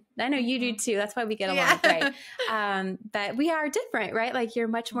fun. I know you do too. That's why we get along great. But we are different, right? Like you're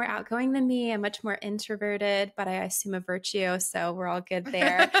much more outgoing than me. I'm much more introverted, but I assume a virtue, so we're all good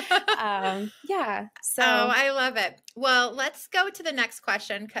there. Yeah. So I love it. Well, let's go to the next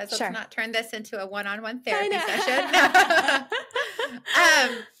question, because let's not turn this into a one-on-one therapy session.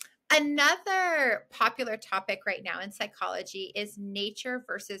 Another popular topic right now in psychology is nature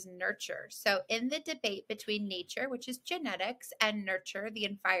versus nurture. So in the debate between nature, which is genetics, and nurture, the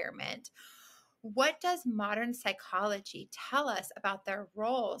environment, what does modern psychology tell us about their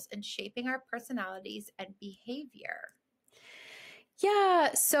roles in shaping our personalities and behavior?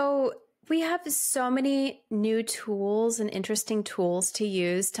 Yeah, so we have so many new tools and interesting tools to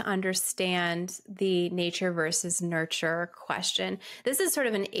use to understand the nature versus nurture question. This is sort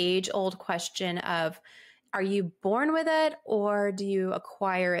of an age-old question of, are you born with it or do you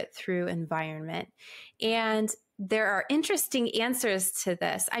acquire it through environment? And there are interesting answers to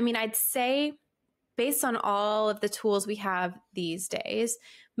this. I mean, I'd say based on all of the tools we have these days,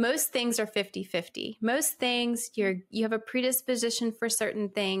 most things are 50-50. Most things you have a predisposition for certain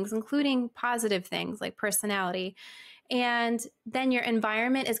things, including positive things like personality. And then your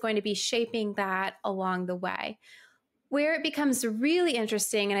environment is going to be shaping that along the way. Where it becomes really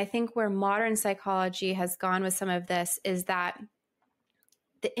interesting, and I think where modern psychology has gone with some of this, is that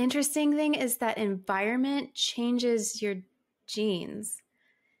the interesting thing is that environment changes your genes,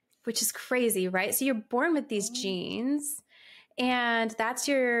 which is crazy, right? So you're born with these genes, and that's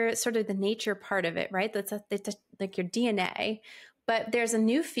your sort of the nature part of it, right? That's like your DNA. But there's a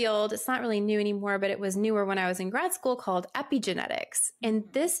new field. It's not really new anymore, but it was newer when I was in grad school, called epigenetics. And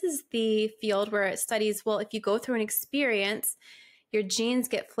this is the field where it studies, well, if you go through an experience, your genes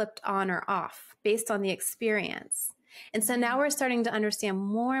get flipped on or off based on the experience. And so now we're starting to understand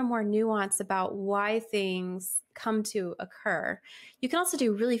more and more nuance about why things come to occur. You can also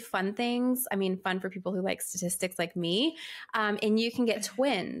do really fun things. I mean, fun for people who like statistics like me. And you can get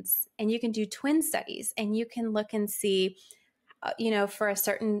twins, and you can do twin studies, and you can look and see, for a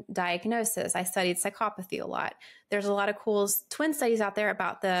certain diagnosis. I studied psychopathy a lot. There's a lot of cool twin studies out there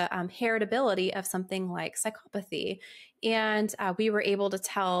about the heritability of something like psychopathy. And we were able to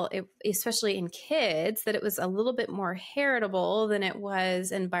tell, especially in kids, that it was a little bit more heritable than it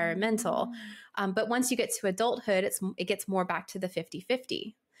was environmental. But once you get to adulthood, it gets more back to the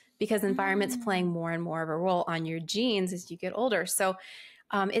 50-50, because environment's playing more and more of a role on your genes as you get older. So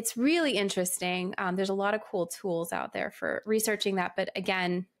it's really interesting. There's a lot of cool tools out there for researching that. But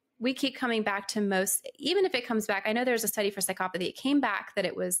again, we keep coming back to even if it comes back, I know there's a study for psychopathy. It came back that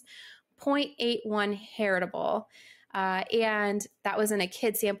it was 0.81 heritable. And that was in a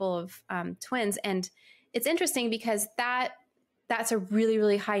kid sample of twins. And it's interesting because that's a really,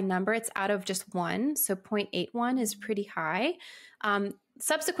 really high number. It's out of just one. So 0.81 is pretty high.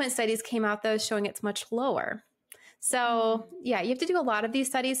 Subsequent studies came out, though, showing it's much lower. So yeah, you have to do a lot of these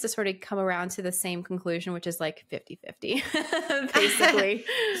studies to sort of come around to the same conclusion, which is like 50-50, basically.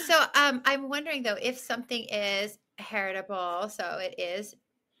 So I'm wondering, though, if something is heritable, so it is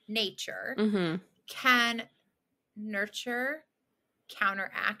nature, can nurture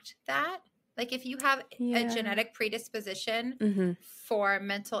counteract that? Like if you have a genetic predisposition for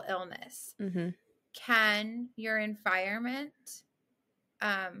mental illness, can your environment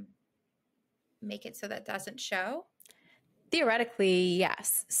make it so that doesn't show? Theoretically,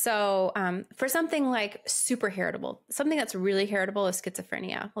 yes. So for something like super heritable, something that's really heritable is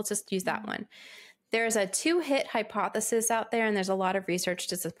schizophrenia. Let's just use that one. There's a 2-hit hypothesis out there, and there's a lot of research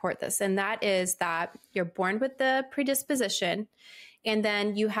to support this. And that is that you're born with the predisposition, and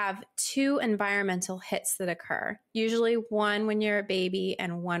then you have 2 environmental hits that occur, usually one when you're a baby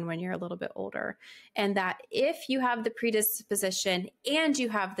and one when you're a little bit older. And that if you have the predisposition and you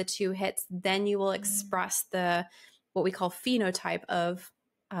have the 2 hits, then you will express what we call phenotype of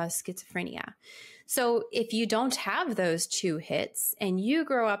schizophrenia. So if you don't have those 2 hits and you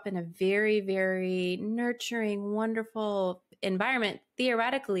grow up in a very, very nurturing, wonderful environment,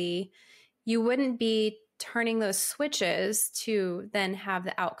 theoretically, you wouldn't be turning those switches to then have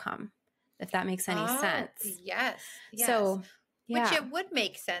the outcome, if that makes any sense. Yes. So, yeah. Which it would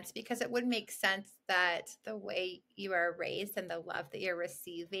make sense, because it would make sense that the way you are raised and the love that you're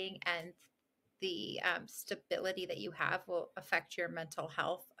receiving and the stability that you have will affect your mental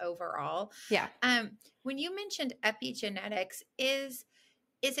health overall. Yeah. When you mentioned epigenetics, is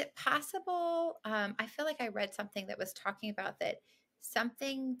it possible? I feel like I read something that was talking about that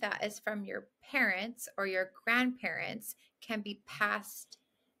something that is from your parents or your grandparents can be passed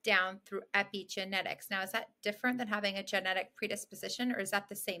down through epigenetics. Now, is that different than having a genetic predisposition, or is that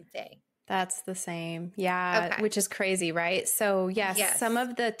the same thing? That's the same. Yeah. Okay. Which is crazy, right? So yes, some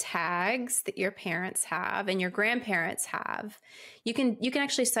of the tags that your parents have and your grandparents have, you can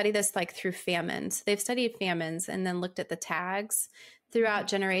actually study this like through famines. They've studied famines and then looked at the tags throughout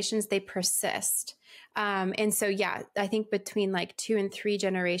generations. They persist. And so, yeah, I think between like 2 and 3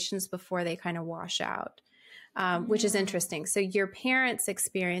 generations before they kind of wash out, which is interesting. So your parents'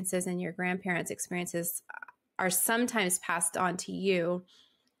 experiences and your grandparents' experiences are sometimes passed on to you,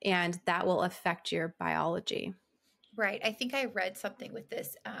 and that will affect your biology. Right. I think I read something with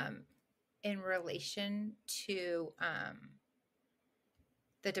this in relation to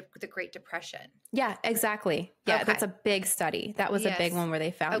the Great Depression. Yeah, exactly. Yeah, that's a big study. That was a big one where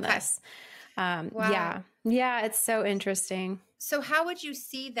they found this. Wow. Yeah, it's so interesting. So how would you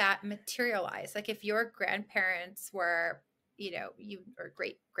see that materialize? Like if your grandparents were, you or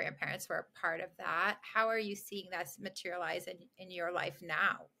great grandparents were a part of that, how are you seeing that materialize in your life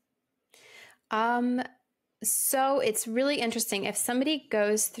now? So it's really interesting. If somebody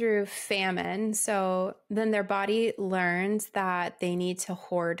goes through famine, so then their body learns that they need to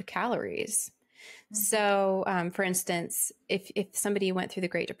hoard calories. So, for instance, if somebody went through the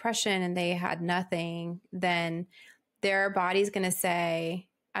Great Depression and they had nothing, then their body's going to say,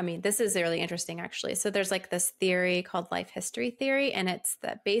 I mean, this is really interesting, actually. So there's like this theory called life history theory. And it's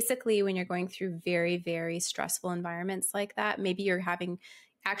that basically when you're going through very, very stressful environments like that, maybe you're having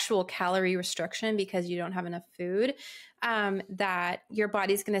actual calorie restriction because you don't have enough food, that your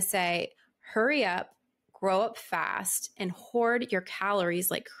body's going to say, hurry up, grow up fast, and hoard your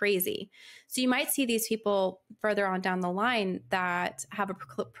calories like crazy. So you might see these people further on down the line that have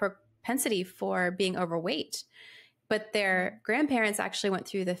a propensity for being overweight, but their grandparents actually went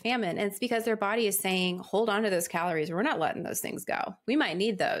through the famine. And it's because their body is saying, hold on to those calories. We're not letting those things go. We might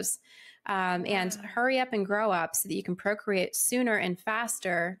need those. And hurry up and grow up so that you can procreate sooner and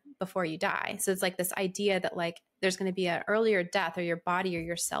faster before you die. So it's like this idea that like there's going to be an earlier death, or your body or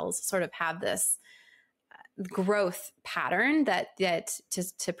your cells sort of have this growth pattern that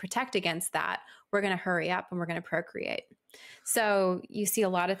to protect against that, we're going to hurry up and we're going to procreate. So you see a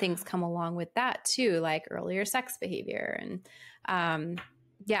lot of things come along with that too, like earlier sex behavior and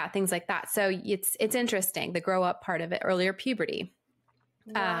things like that. So it's interesting, the grow up part of it, earlier puberty.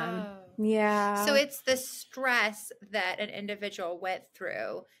 Wow. Yeah. So it's the stress that an individual went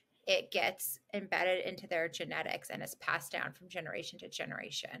through. It gets embedded into their genetics and is passed down from generation to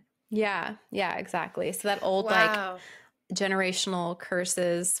generation. Yeah. Yeah, exactly. So that old like generational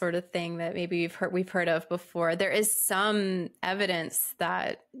curses sort of thing that maybe we've heard of before. There is some evidence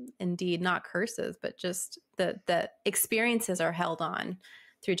that indeed not curses, but just the experiences are held on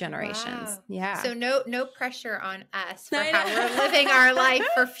through generations. Wow. Yeah. So no pressure on us for how we're living our life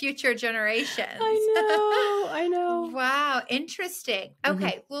for future generations. I know. Wow. Interesting.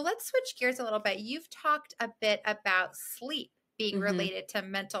 Okay. Well, let's switch gears a little bit. You've talked a bit about sleep being related to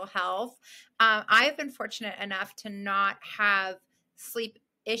mental health. I've been fortunate enough to not have sleep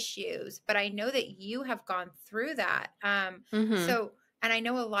issues, but I know that you have gone through that. So, and I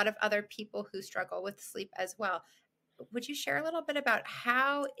know a lot of other people who struggle with sleep as well. Would you share a little bit about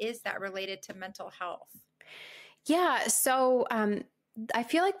how is that related to mental health? Yeah. So, I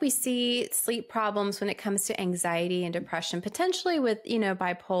feel like we see sleep problems when it comes to anxiety and depression, potentially with,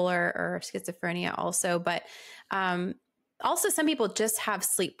 bipolar or schizophrenia also, but, also some people just have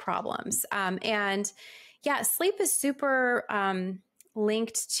sleep problems. And yeah, sleep is super,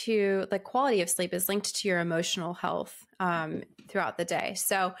 linked to the quality of sleep is linked to your emotional health throughout the day.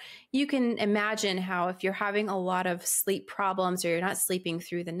 So you can imagine how if you're having a lot of sleep problems, or you're not sleeping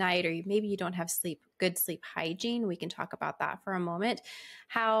through the night, or maybe you don't have good sleep hygiene, we can talk about that for a moment,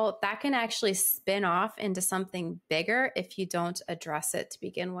 how that can actually spin off into something bigger if you don't address it to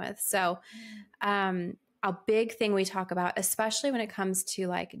begin with. So a big thing we talk about, especially when it comes to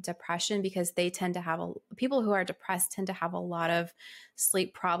like depression, because they tend to have people who are depressed tend to have a lot of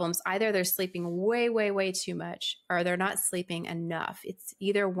sleep problems. Either they're sleeping way, way, way too much, or they're not sleeping enough. It's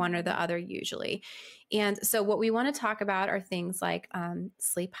either one or the other usually. And so what we want to talk about are things like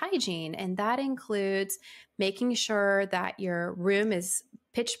sleep hygiene. And that includes making sure that your room is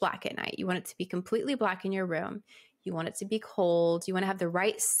pitch black at night. You want it to be completely black in your room. You want it to be cold. You want to have the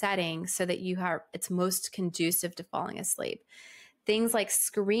right setting so that it's most conducive to falling asleep. Things like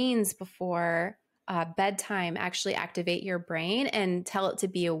screens before bedtime actually activate your brain and tell it to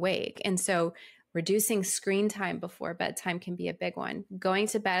be awake. And so reducing screen time before bedtime can be a big one. Going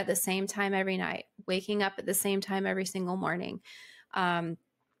to bed at the same time every night, waking up at the same time every single morning.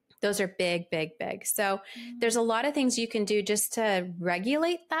 Those are big, big, big. So there's a lot of things you can do just to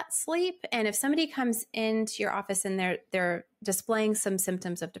regulate that sleep. And if somebody comes into your office and they're displaying some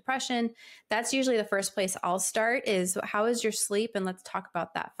symptoms of depression, that's usually the first place I'll start is, how is your sleep? And let's talk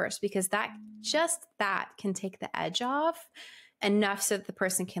about that first, because that can take the edge off enough so that the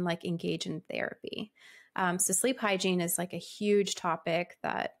person can like engage in therapy. So sleep hygiene is like a huge topic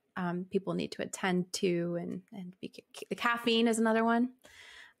that people need to attend to, and the caffeine is another one.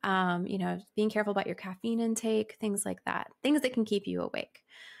 Being careful about your caffeine intake, things like that, things that can keep you awake.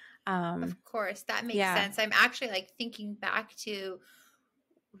 Of course, that makes sense. I'm actually like thinking back to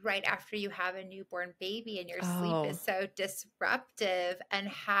right after you have a newborn baby and your sleep is so disruptive, and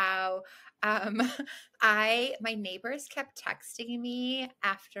how my neighbors kept texting me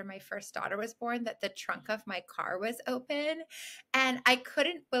after my first daughter was born that the trunk of my car was open, and I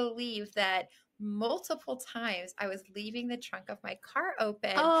couldn't believe that multiple times I was leaving the trunk of my car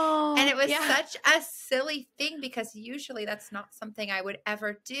open. And it was such a silly thing, because usually that's not something I would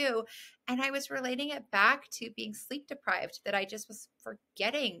ever do. And I was relating it back to being sleep deprived, that I just was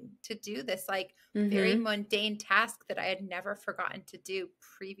forgetting to do this like very mundane task that I had never forgotten to do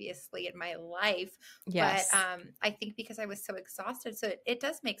previously in my life. Yes. But I think because I was so exhausted. So it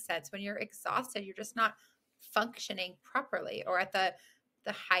does make sense. When you're exhausted, you're just not functioning properly or at the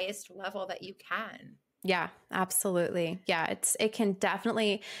highest level that you can. Yeah, absolutely. Yeah, it can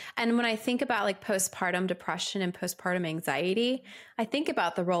definitely. And when I think about like postpartum depression and postpartum anxiety, I think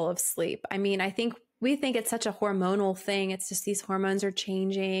about the role of sleep. I mean, I think we think it's such a hormonal thing. It's just these hormones are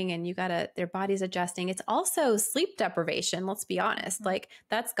changing and their body's adjusting. It's also sleep deprivation. Let's be honest. Like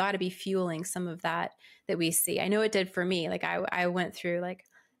that's got to be fueling some of that we see. I know it did for me. Like I went through like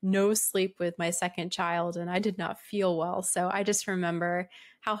no sleep with my second child and I did not feel well. So I just remember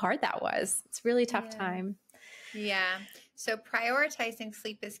how hard that was. It's a really tough time. Yeah. So prioritizing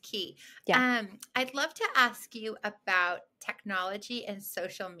sleep is key. Yeah. I'd love to ask you about technology and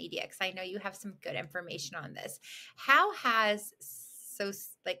social media, because I know you have some good information on this. How has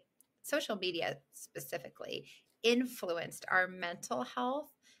social media specifically influenced our mental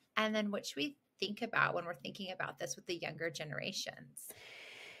health? And then what should we think about when we're thinking about this with the younger generations?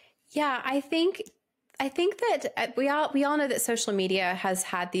 Yeah, I think that we all know that social media has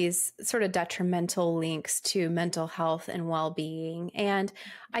had these sort of detrimental links to mental health and well-being. And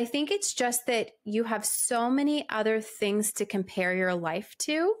I think it's just that you have so many other things to compare your life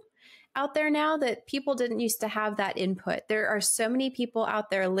to out there now that people didn't used to have that input. There are so many people out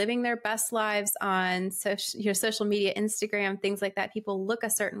there living their best lives on social media, Instagram, things like that. People look a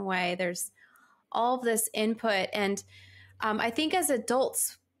certain way. There's all of this input. And I think as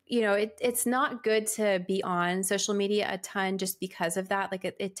adults, it's not good to be on social media a ton just because of that. Like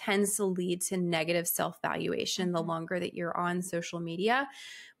it tends to lead to negative self-valuation the longer that you're on social media.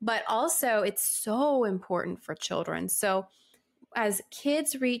 But also it's so important for children. So as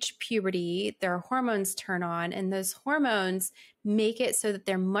kids reach puberty, their hormones turn on, and those hormones make it so that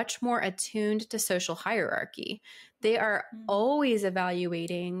they're much more attuned to social hierarchy. They are always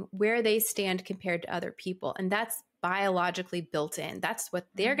evaluating where they stand compared to other people. And that's biologically built in. That's what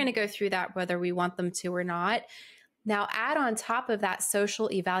they're going to go through, that whether we want them to or not. Now, add on top of that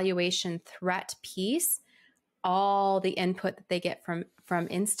social evaluation threat piece, all the input that they get from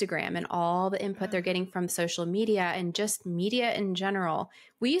Instagram and all the input they're getting from social media and just media in general.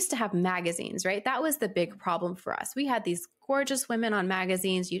 We used to have magazines, right? That was the big problem for us. We had these gorgeous women on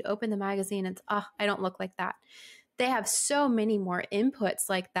magazines. You'd open the magazine and I don't look like that. They have so many more inputs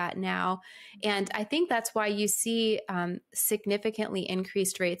like that now. And I think that's why you see significantly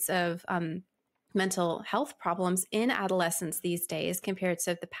increased rates of mental health problems in adolescents these days compared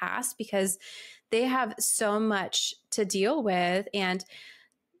to the past, because they have so much to deal with. And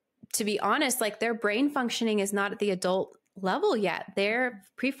to be honest, like their brain functioning is not at the adult level yet. Their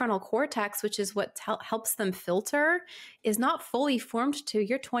prefrontal cortex, which is what helps them filter, is not fully formed to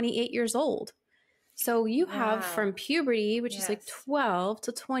you're 28 years old. So you have from puberty, which is like 12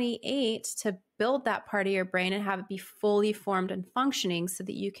 to 28, to build that part of your brain and have it be fully formed and functioning so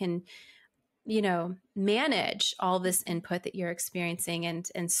that you can, manage all this input that you're experiencing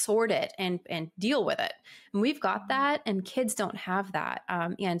and sort it and deal with it. And we've got that, and kids don't have that.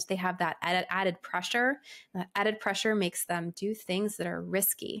 And they have that added pressure. That added pressure makes them do things that are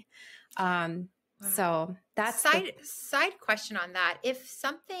risky. So that's side question on that. If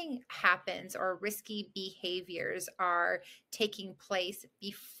something happens or risky behaviors are taking place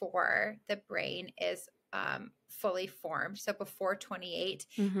before the brain is fully formed, so before 28,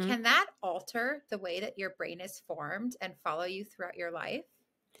 can that alter the way that your brain is formed and follow you throughout your life?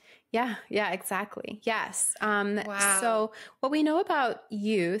 Yeah, exactly. Yes. So what we know about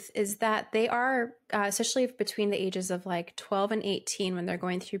youth is that they are, especially between the ages of like 12 and 18, when they're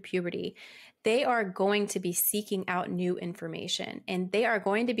going through puberty, they are going to be seeking out new information, and they are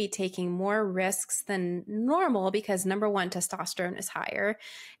going to be taking more risks than normal because number one, testosterone is higher.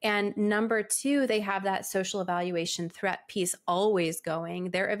 And number two, they have that social evaluation threat piece always going.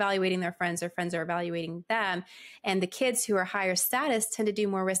 They're evaluating their friends are evaluating them. And the kids who are higher status tend to do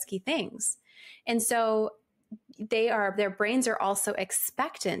more risky things. And so their brains are also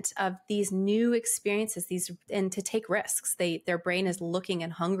expectant of these new experiences, and to take risks. Their brain is looking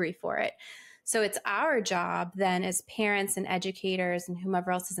and hungry for it. So it's our job then as parents and educators and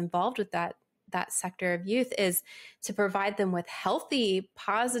whomever else is involved with that sector of youth is to provide them with healthy,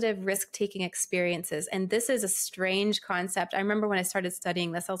 positive, risk-taking experiences. And this is a strange concept. I remember when I started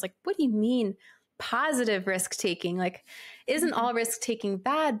studying this, I was like, what do you mean positive risk-taking? Like, isn't all risk-taking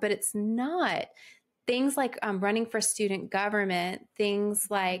bad? But it's not. Things like running for student government, things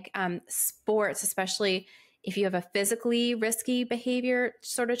like sports, especially if you have a physically risky behavior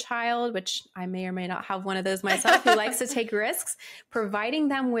sort of child, which I may or may not have one of those myself, who likes to take risks, providing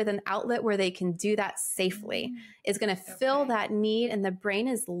them with an outlet where they can do that safely is going to fill that need. And the brain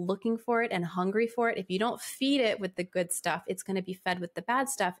is looking for it and hungry for it. If you don't feed it with the good stuff, it's going to be fed with the bad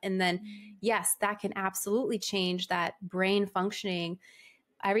stuff. And then, yes, that can absolutely change that brain functioning.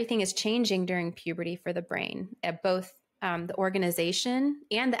 Everything is changing during puberty for the brain, both the organization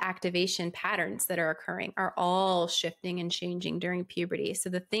and the activation patterns that are occurring are all shifting and changing during puberty. So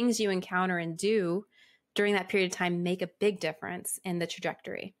the things you encounter and do during that period of time make a big difference in the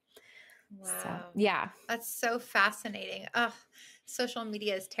trajectory. So, Wow. yeah. That's so fascinating. Ugh, social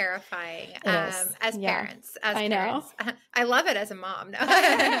media is terrifying. It is. As Yeah. parents, I know. I love it as a mom. No.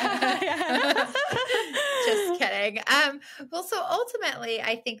 Yeah. Just kidding. Well, so ultimately,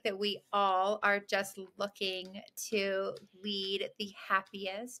 I think that we all are just looking to lead the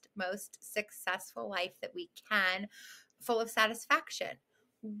happiest, most successful life that we can, full of satisfaction.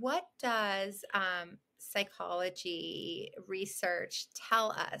 What does psychology research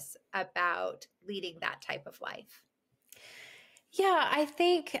tell us about leading that type of life? Yeah, I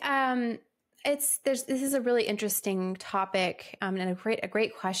think this is a really interesting topic, and a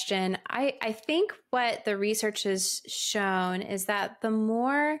great question. I think what the research has shown is that the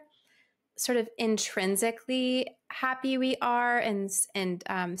more sort of intrinsically happy we are and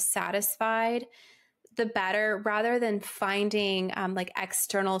satisfied, the better, rather than finding like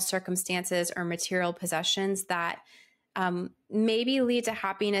external circumstances or material possessions that maybe lead to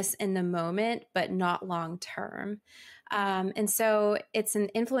happiness in the moment, but not long term. And so it's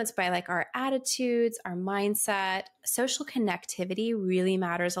influenced by like our attitudes, our mindset. Social connectivity really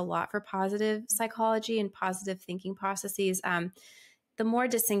matters a lot for positive psychology and positive thinking processes. The more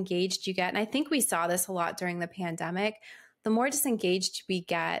disengaged you get, and I think we saw this a lot during the pandemic, the more disengaged we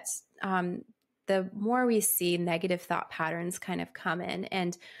get, the more we see negative thought patterns kind of come in.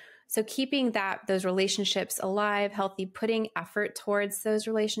 And so keeping those relationships alive, healthy, putting effort towards those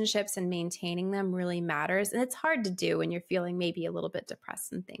relationships and maintaining them really matters. And it's hard to do when you're feeling maybe a little bit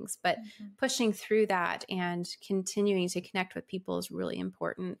depressed and things, but pushing through that and continuing to connect with people is really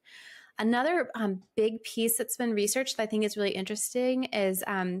important. Another big piece that's been researched that I think is really interesting is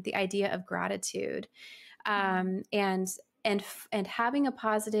the idea of gratitude, and having a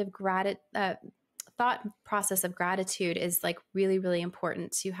positive thought process of gratitude is like really, really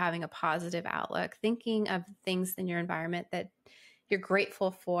important to having a positive outlook, thinking of things in your environment that you're grateful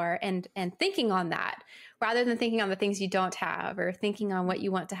for and thinking on that rather than thinking on the things you don't have or thinking on what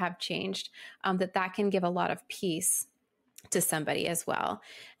you want to have changed, that can give a lot of peace to somebody as well.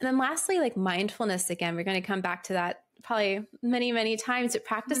 And then lastly, like mindfulness, again, we're going to come back to that probably many, many times, but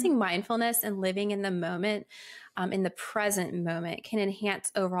practicing mindfulness and living in the moment, in the present moment, can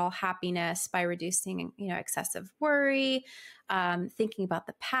enhance overall happiness by reducing, excessive worry, thinking about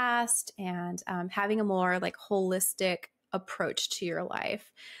the past, and having a more like holistic approach to your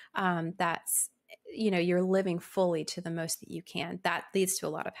life. That's, you're living fully to the most that you can. That leads to a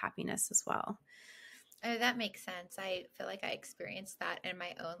lot of happiness as well. Oh, that makes sense. I feel like I experienced that in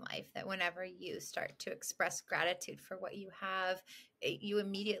my own life, that whenever you start to express gratitude for what you have, you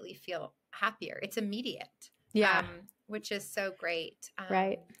immediately feel happier. It's immediate. Yeah. Which is so great.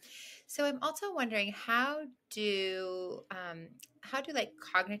 Right. So I'm also wondering, how do like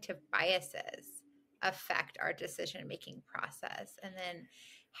cognitive biases affect our decision-making process? And then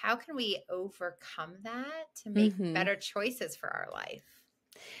how can we overcome that to make better choices for our life?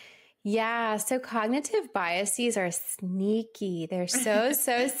 Yeah. So cognitive biases are sneaky. They're so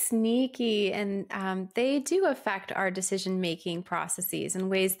sneaky. And they do affect our decision-making processes in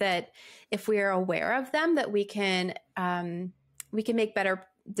ways that if we are aware of them, that we can make better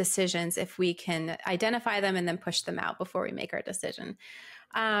decisions if we can identify them and then push them out before we make our decision.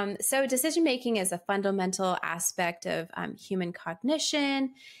 So decision-making is a fundamental aspect of human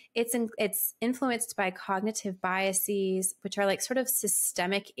cognition. It's influenced by cognitive biases, which are like sort of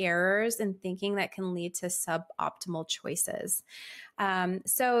systemic errors in thinking that can lead to suboptimal choices.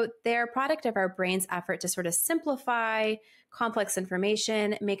 So they're a product of our brain's effort to sort of simplify complex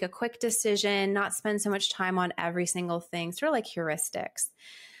information, make a quick decision, not spend so much time on every single thing, sort of like heuristics.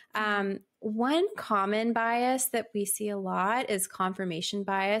 One common bias that we see a lot is confirmation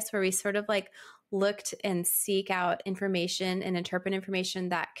bias, where we sort of like looked and seek out information and interpret information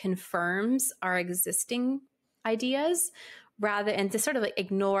that confirms our existing ideas and to sort of like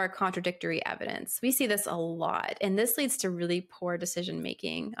ignore contradictory evidence. We see this a lot, and this leads to really poor decision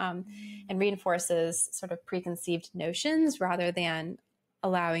making, and reinforces sort of preconceived notions rather than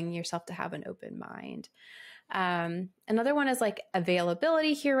allowing yourself to have an open mind. Another one is like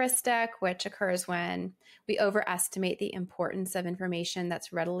availability heuristic, which occurs when we overestimate the importance of information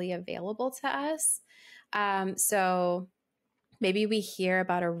that's readily available to us. So maybe we hear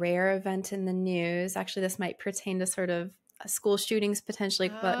about a rare event in the news. Actually, this might pertain to sort of school shootings, potentially,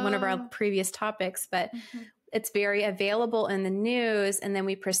 but one of our previous topics. But it's very available in the news, and then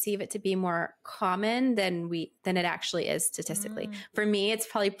we perceive it to be more common than it actually is statistically. For me, it's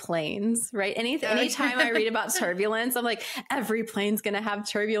probably planes, right? Anytime I read about turbulence, I'm like, every plane's going to have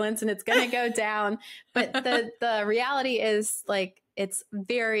turbulence and it's going to go down. But the reality is, like, it's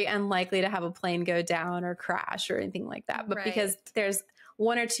very unlikely to have a plane go down or crash or anything like that. But because there's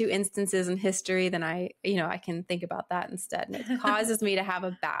one or two instances in history, then I can think about that instead. And it causes me to have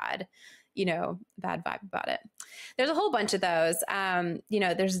a bad vibe about it. There's a whole bunch of those. I'm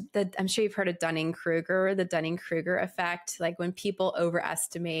sure you've heard of the Dunning-Kruger effect. Like when people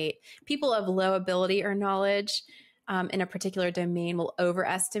overestimate, people of low ability or knowledge in a particular domain will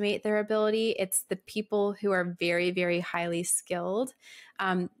overestimate their ability. It's the people who are very, very highly skilled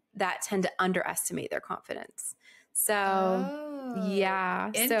that tend to underestimate their confidence. So,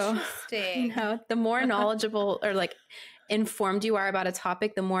 yeah. Interesting. So, the more knowledgeable or like informed you are about a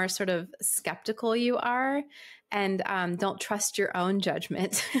topic, the more sort of skeptical you are, and don't trust your own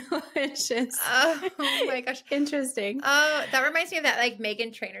judgment, which is oh my gosh, interesting. Oh, that reminds me of that like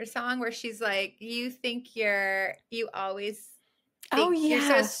Meghan Trainor song where she's like, you always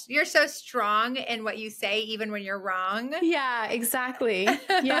think you're so strong in what you say, even when you're wrong. Yeah, exactly.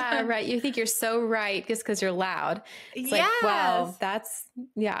 Yeah, right. You think you're so right just because you're loud. It's like, well, that's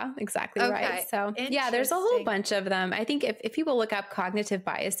exactly right. So there's a whole bunch of them. I think if people look up cognitive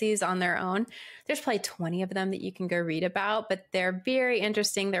biases on their own, there's probably 20 of them that you can go read about, but they're very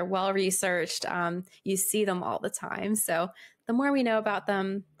interesting. They're well-researched. You see them all the time. So the more we know about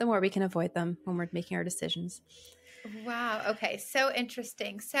them, the more we can avoid them when we're making our decisions. Wow. Okay. So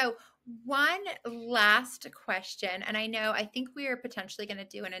interesting. So one last question, and I think we are potentially going to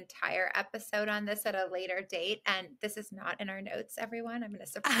do an entire episode on this at a later date, and this is not in our notes, everyone. I'm going to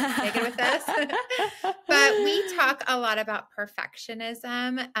surprise Megan with this. But we talk a lot about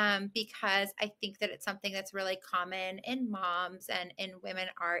perfectionism because I think that it's something that's really common in moms and in women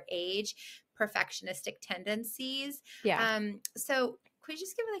our age, perfectionistic tendencies. Yeah. So could you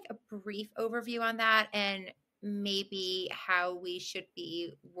just give like a brief overview on that and maybe how we should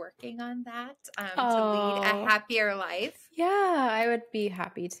be working on that to lead a happier life? Yeah, I would be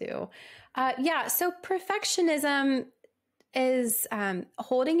happy to. So perfectionism is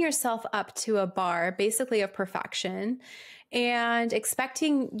holding yourself up to a bar, basically of perfection, and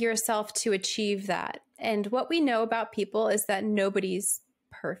expecting yourself to achieve that. And what we know about people is that nobody's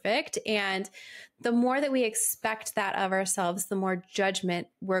perfect. And the more that we expect that of ourselves, the more judgment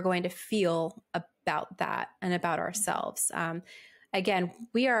we're going to feel about that and about ourselves. Again,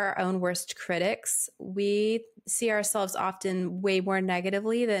 we are our own worst critics. We see ourselves often way more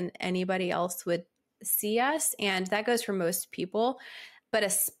negatively than anybody else would see us. And that goes for most people, but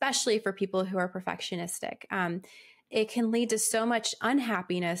especially for people who are perfectionistic. It can lead to so much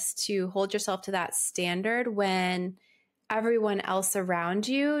unhappiness to hold yourself to that standard when everyone else around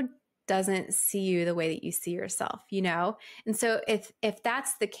you doesn't see you the way that you see yourself, And so if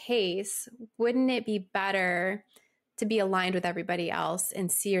that's the case, wouldn't it be better to be aligned with everybody else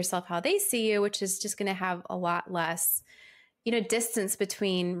and see yourself how they see you, which is just going to have a lot less, distance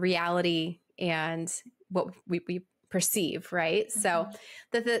between reality and what we perceive, right? Mm-hmm. So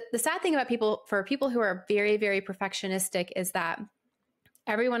the sad thing about people who are very, very perfectionistic is that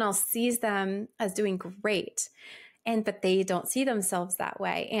everyone else sees them as doing great, but they don't see themselves that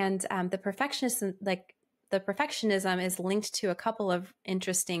way. And the perfectionism is linked to a couple of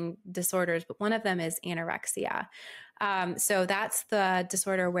interesting disorders, but one of them is anorexia. So that's the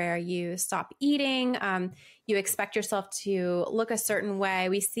disorder where you stop eating. You expect yourself to look a certain way.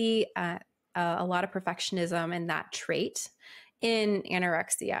 We see a lot of perfectionism in that trait in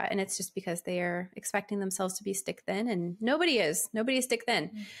anorexia. And it's just because they are expecting themselves to be stick thin, and nobody is stick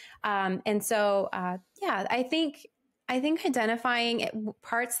thin. Mm-hmm. And so, I think identifying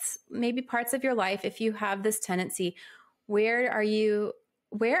parts of your life, if you have this tendency, where are you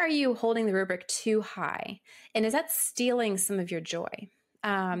holding the rubric too high? And is that stealing some of your joy?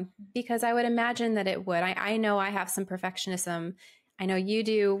 Because I would imagine that it would. I know I have some perfectionism. I know you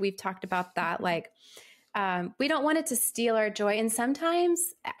do. We've talked about that. Like, we don't want it to steal our joy. And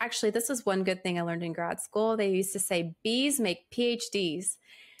sometimes, actually, this is one good thing I learned in grad school. They used to say, B's make PhDs.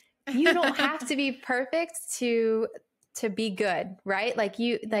 You don't have to be perfect to be good, right?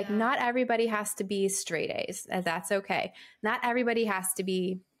 Not everybody has to be straight A's. That's okay. Not everybody has to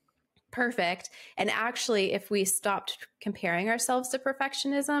be perfect. And actually, if we stopped comparing ourselves to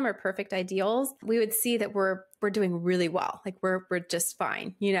perfectionism or perfect ideals, we would see that we're doing really well. Like we're just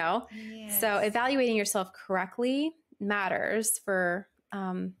fine, Yes. So evaluating yourself correctly matters for,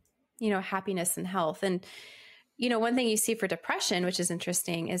 happiness and health. And, one thing you see for depression, which is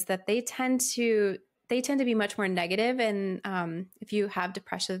interesting, is that they tend to they tend to be much more negative. And if you have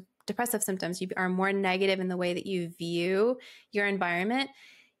depressive symptoms, you are more negative in the way that you view your environment.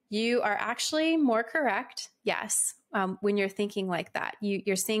 You are actually more correct. Yes. When you're thinking like that,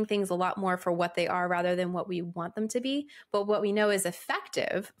 you're seeing things a lot more for what they are rather than what we want them to be. But what we know is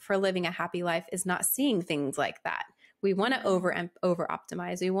effective for living a happy life is not seeing things like that. We want to over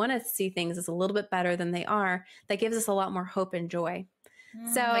optimize. We want to see things as a little bit better than they are. That gives us a lot more hope and joy.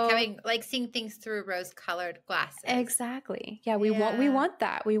 So seeing things through rose-colored glasses. Exactly. Yeah, we want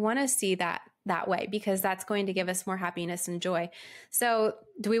that. We want to see that way because that's going to give us more happiness and joy. So,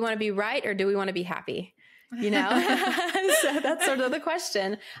 do we want to be right or do we want to be happy? So that's sort of the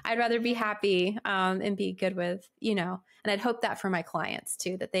question. I'd rather be happy and be good with, and I'd hope that for my clients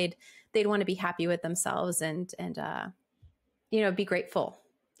too, that they'd want to be happy with themselves and be grateful,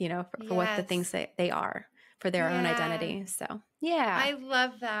 for what the things that they are for their own identity. So, yeah. I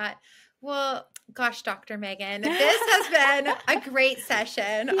love that. Well, gosh, Dr. Megan, this has been a great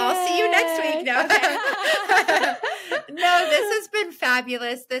session. Yay. I'll see you next week. No. Okay. No, this has been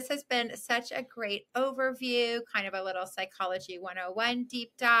fabulous. This has been such a great overview, kind of a little psychology 101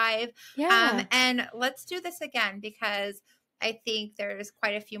 deep dive. Yeah. And let's do this again because I think there's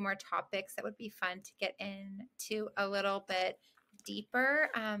quite a few more topics that would be fun to get into a little bit deeper.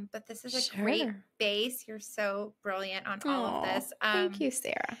 But this is a great base. You're so brilliant on all of this. Thank you,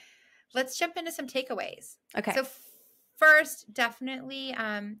 Sarah. Let's jump into some takeaways. Okay. So first, definitely,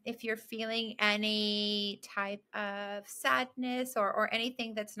 if you're feeling any type of sadness or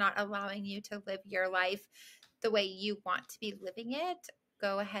anything that's not allowing you to live your life the way you want to be living it,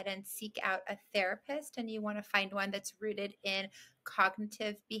 go ahead and seek out a therapist, and you want to find one that's rooted in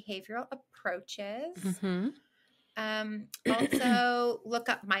cognitive behavioral approaches. Mm-hmm. Also look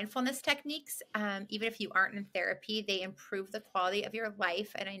up mindfulness techniques. Even if you aren't in therapy, they improve the quality of your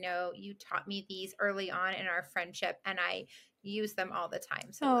life. And I know you taught me these early on in our friendship and I use them all the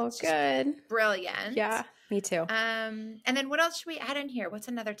time. So it's good. Brilliant. Yeah, me too. And then what else should we add in here? What's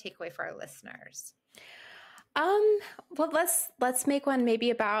another takeaway for our listeners? Well, let's make one maybe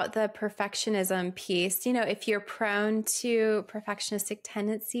about the perfectionism piece. If you're prone to perfectionistic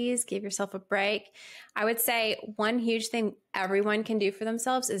tendencies, give yourself a break. I would say one huge thing everyone can do for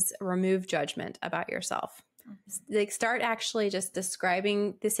themselves is remove judgment about yourself. Mm-hmm. Like start actually just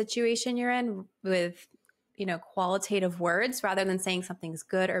describing the situation you're in with, qualitative words rather than saying something's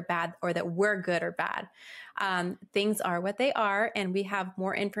good or bad or that we're good or bad. Things are what they are, and we have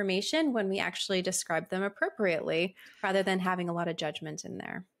more information when we actually describe them appropriately rather than having a lot of judgment in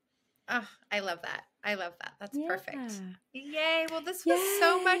there. Oh, I love that. That's perfect. Yay. Well, this was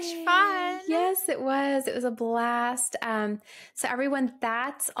so much fun. Yes, it was. It was a blast. So everyone,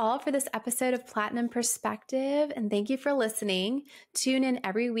 that's all for this episode of Platinum Perspective. And thank you for listening. Tune in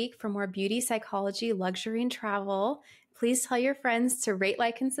every week for more beauty, psychology, luxury, and travel. Please tell your friends to rate,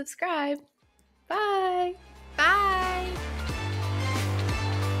 like, and subscribe. Bye.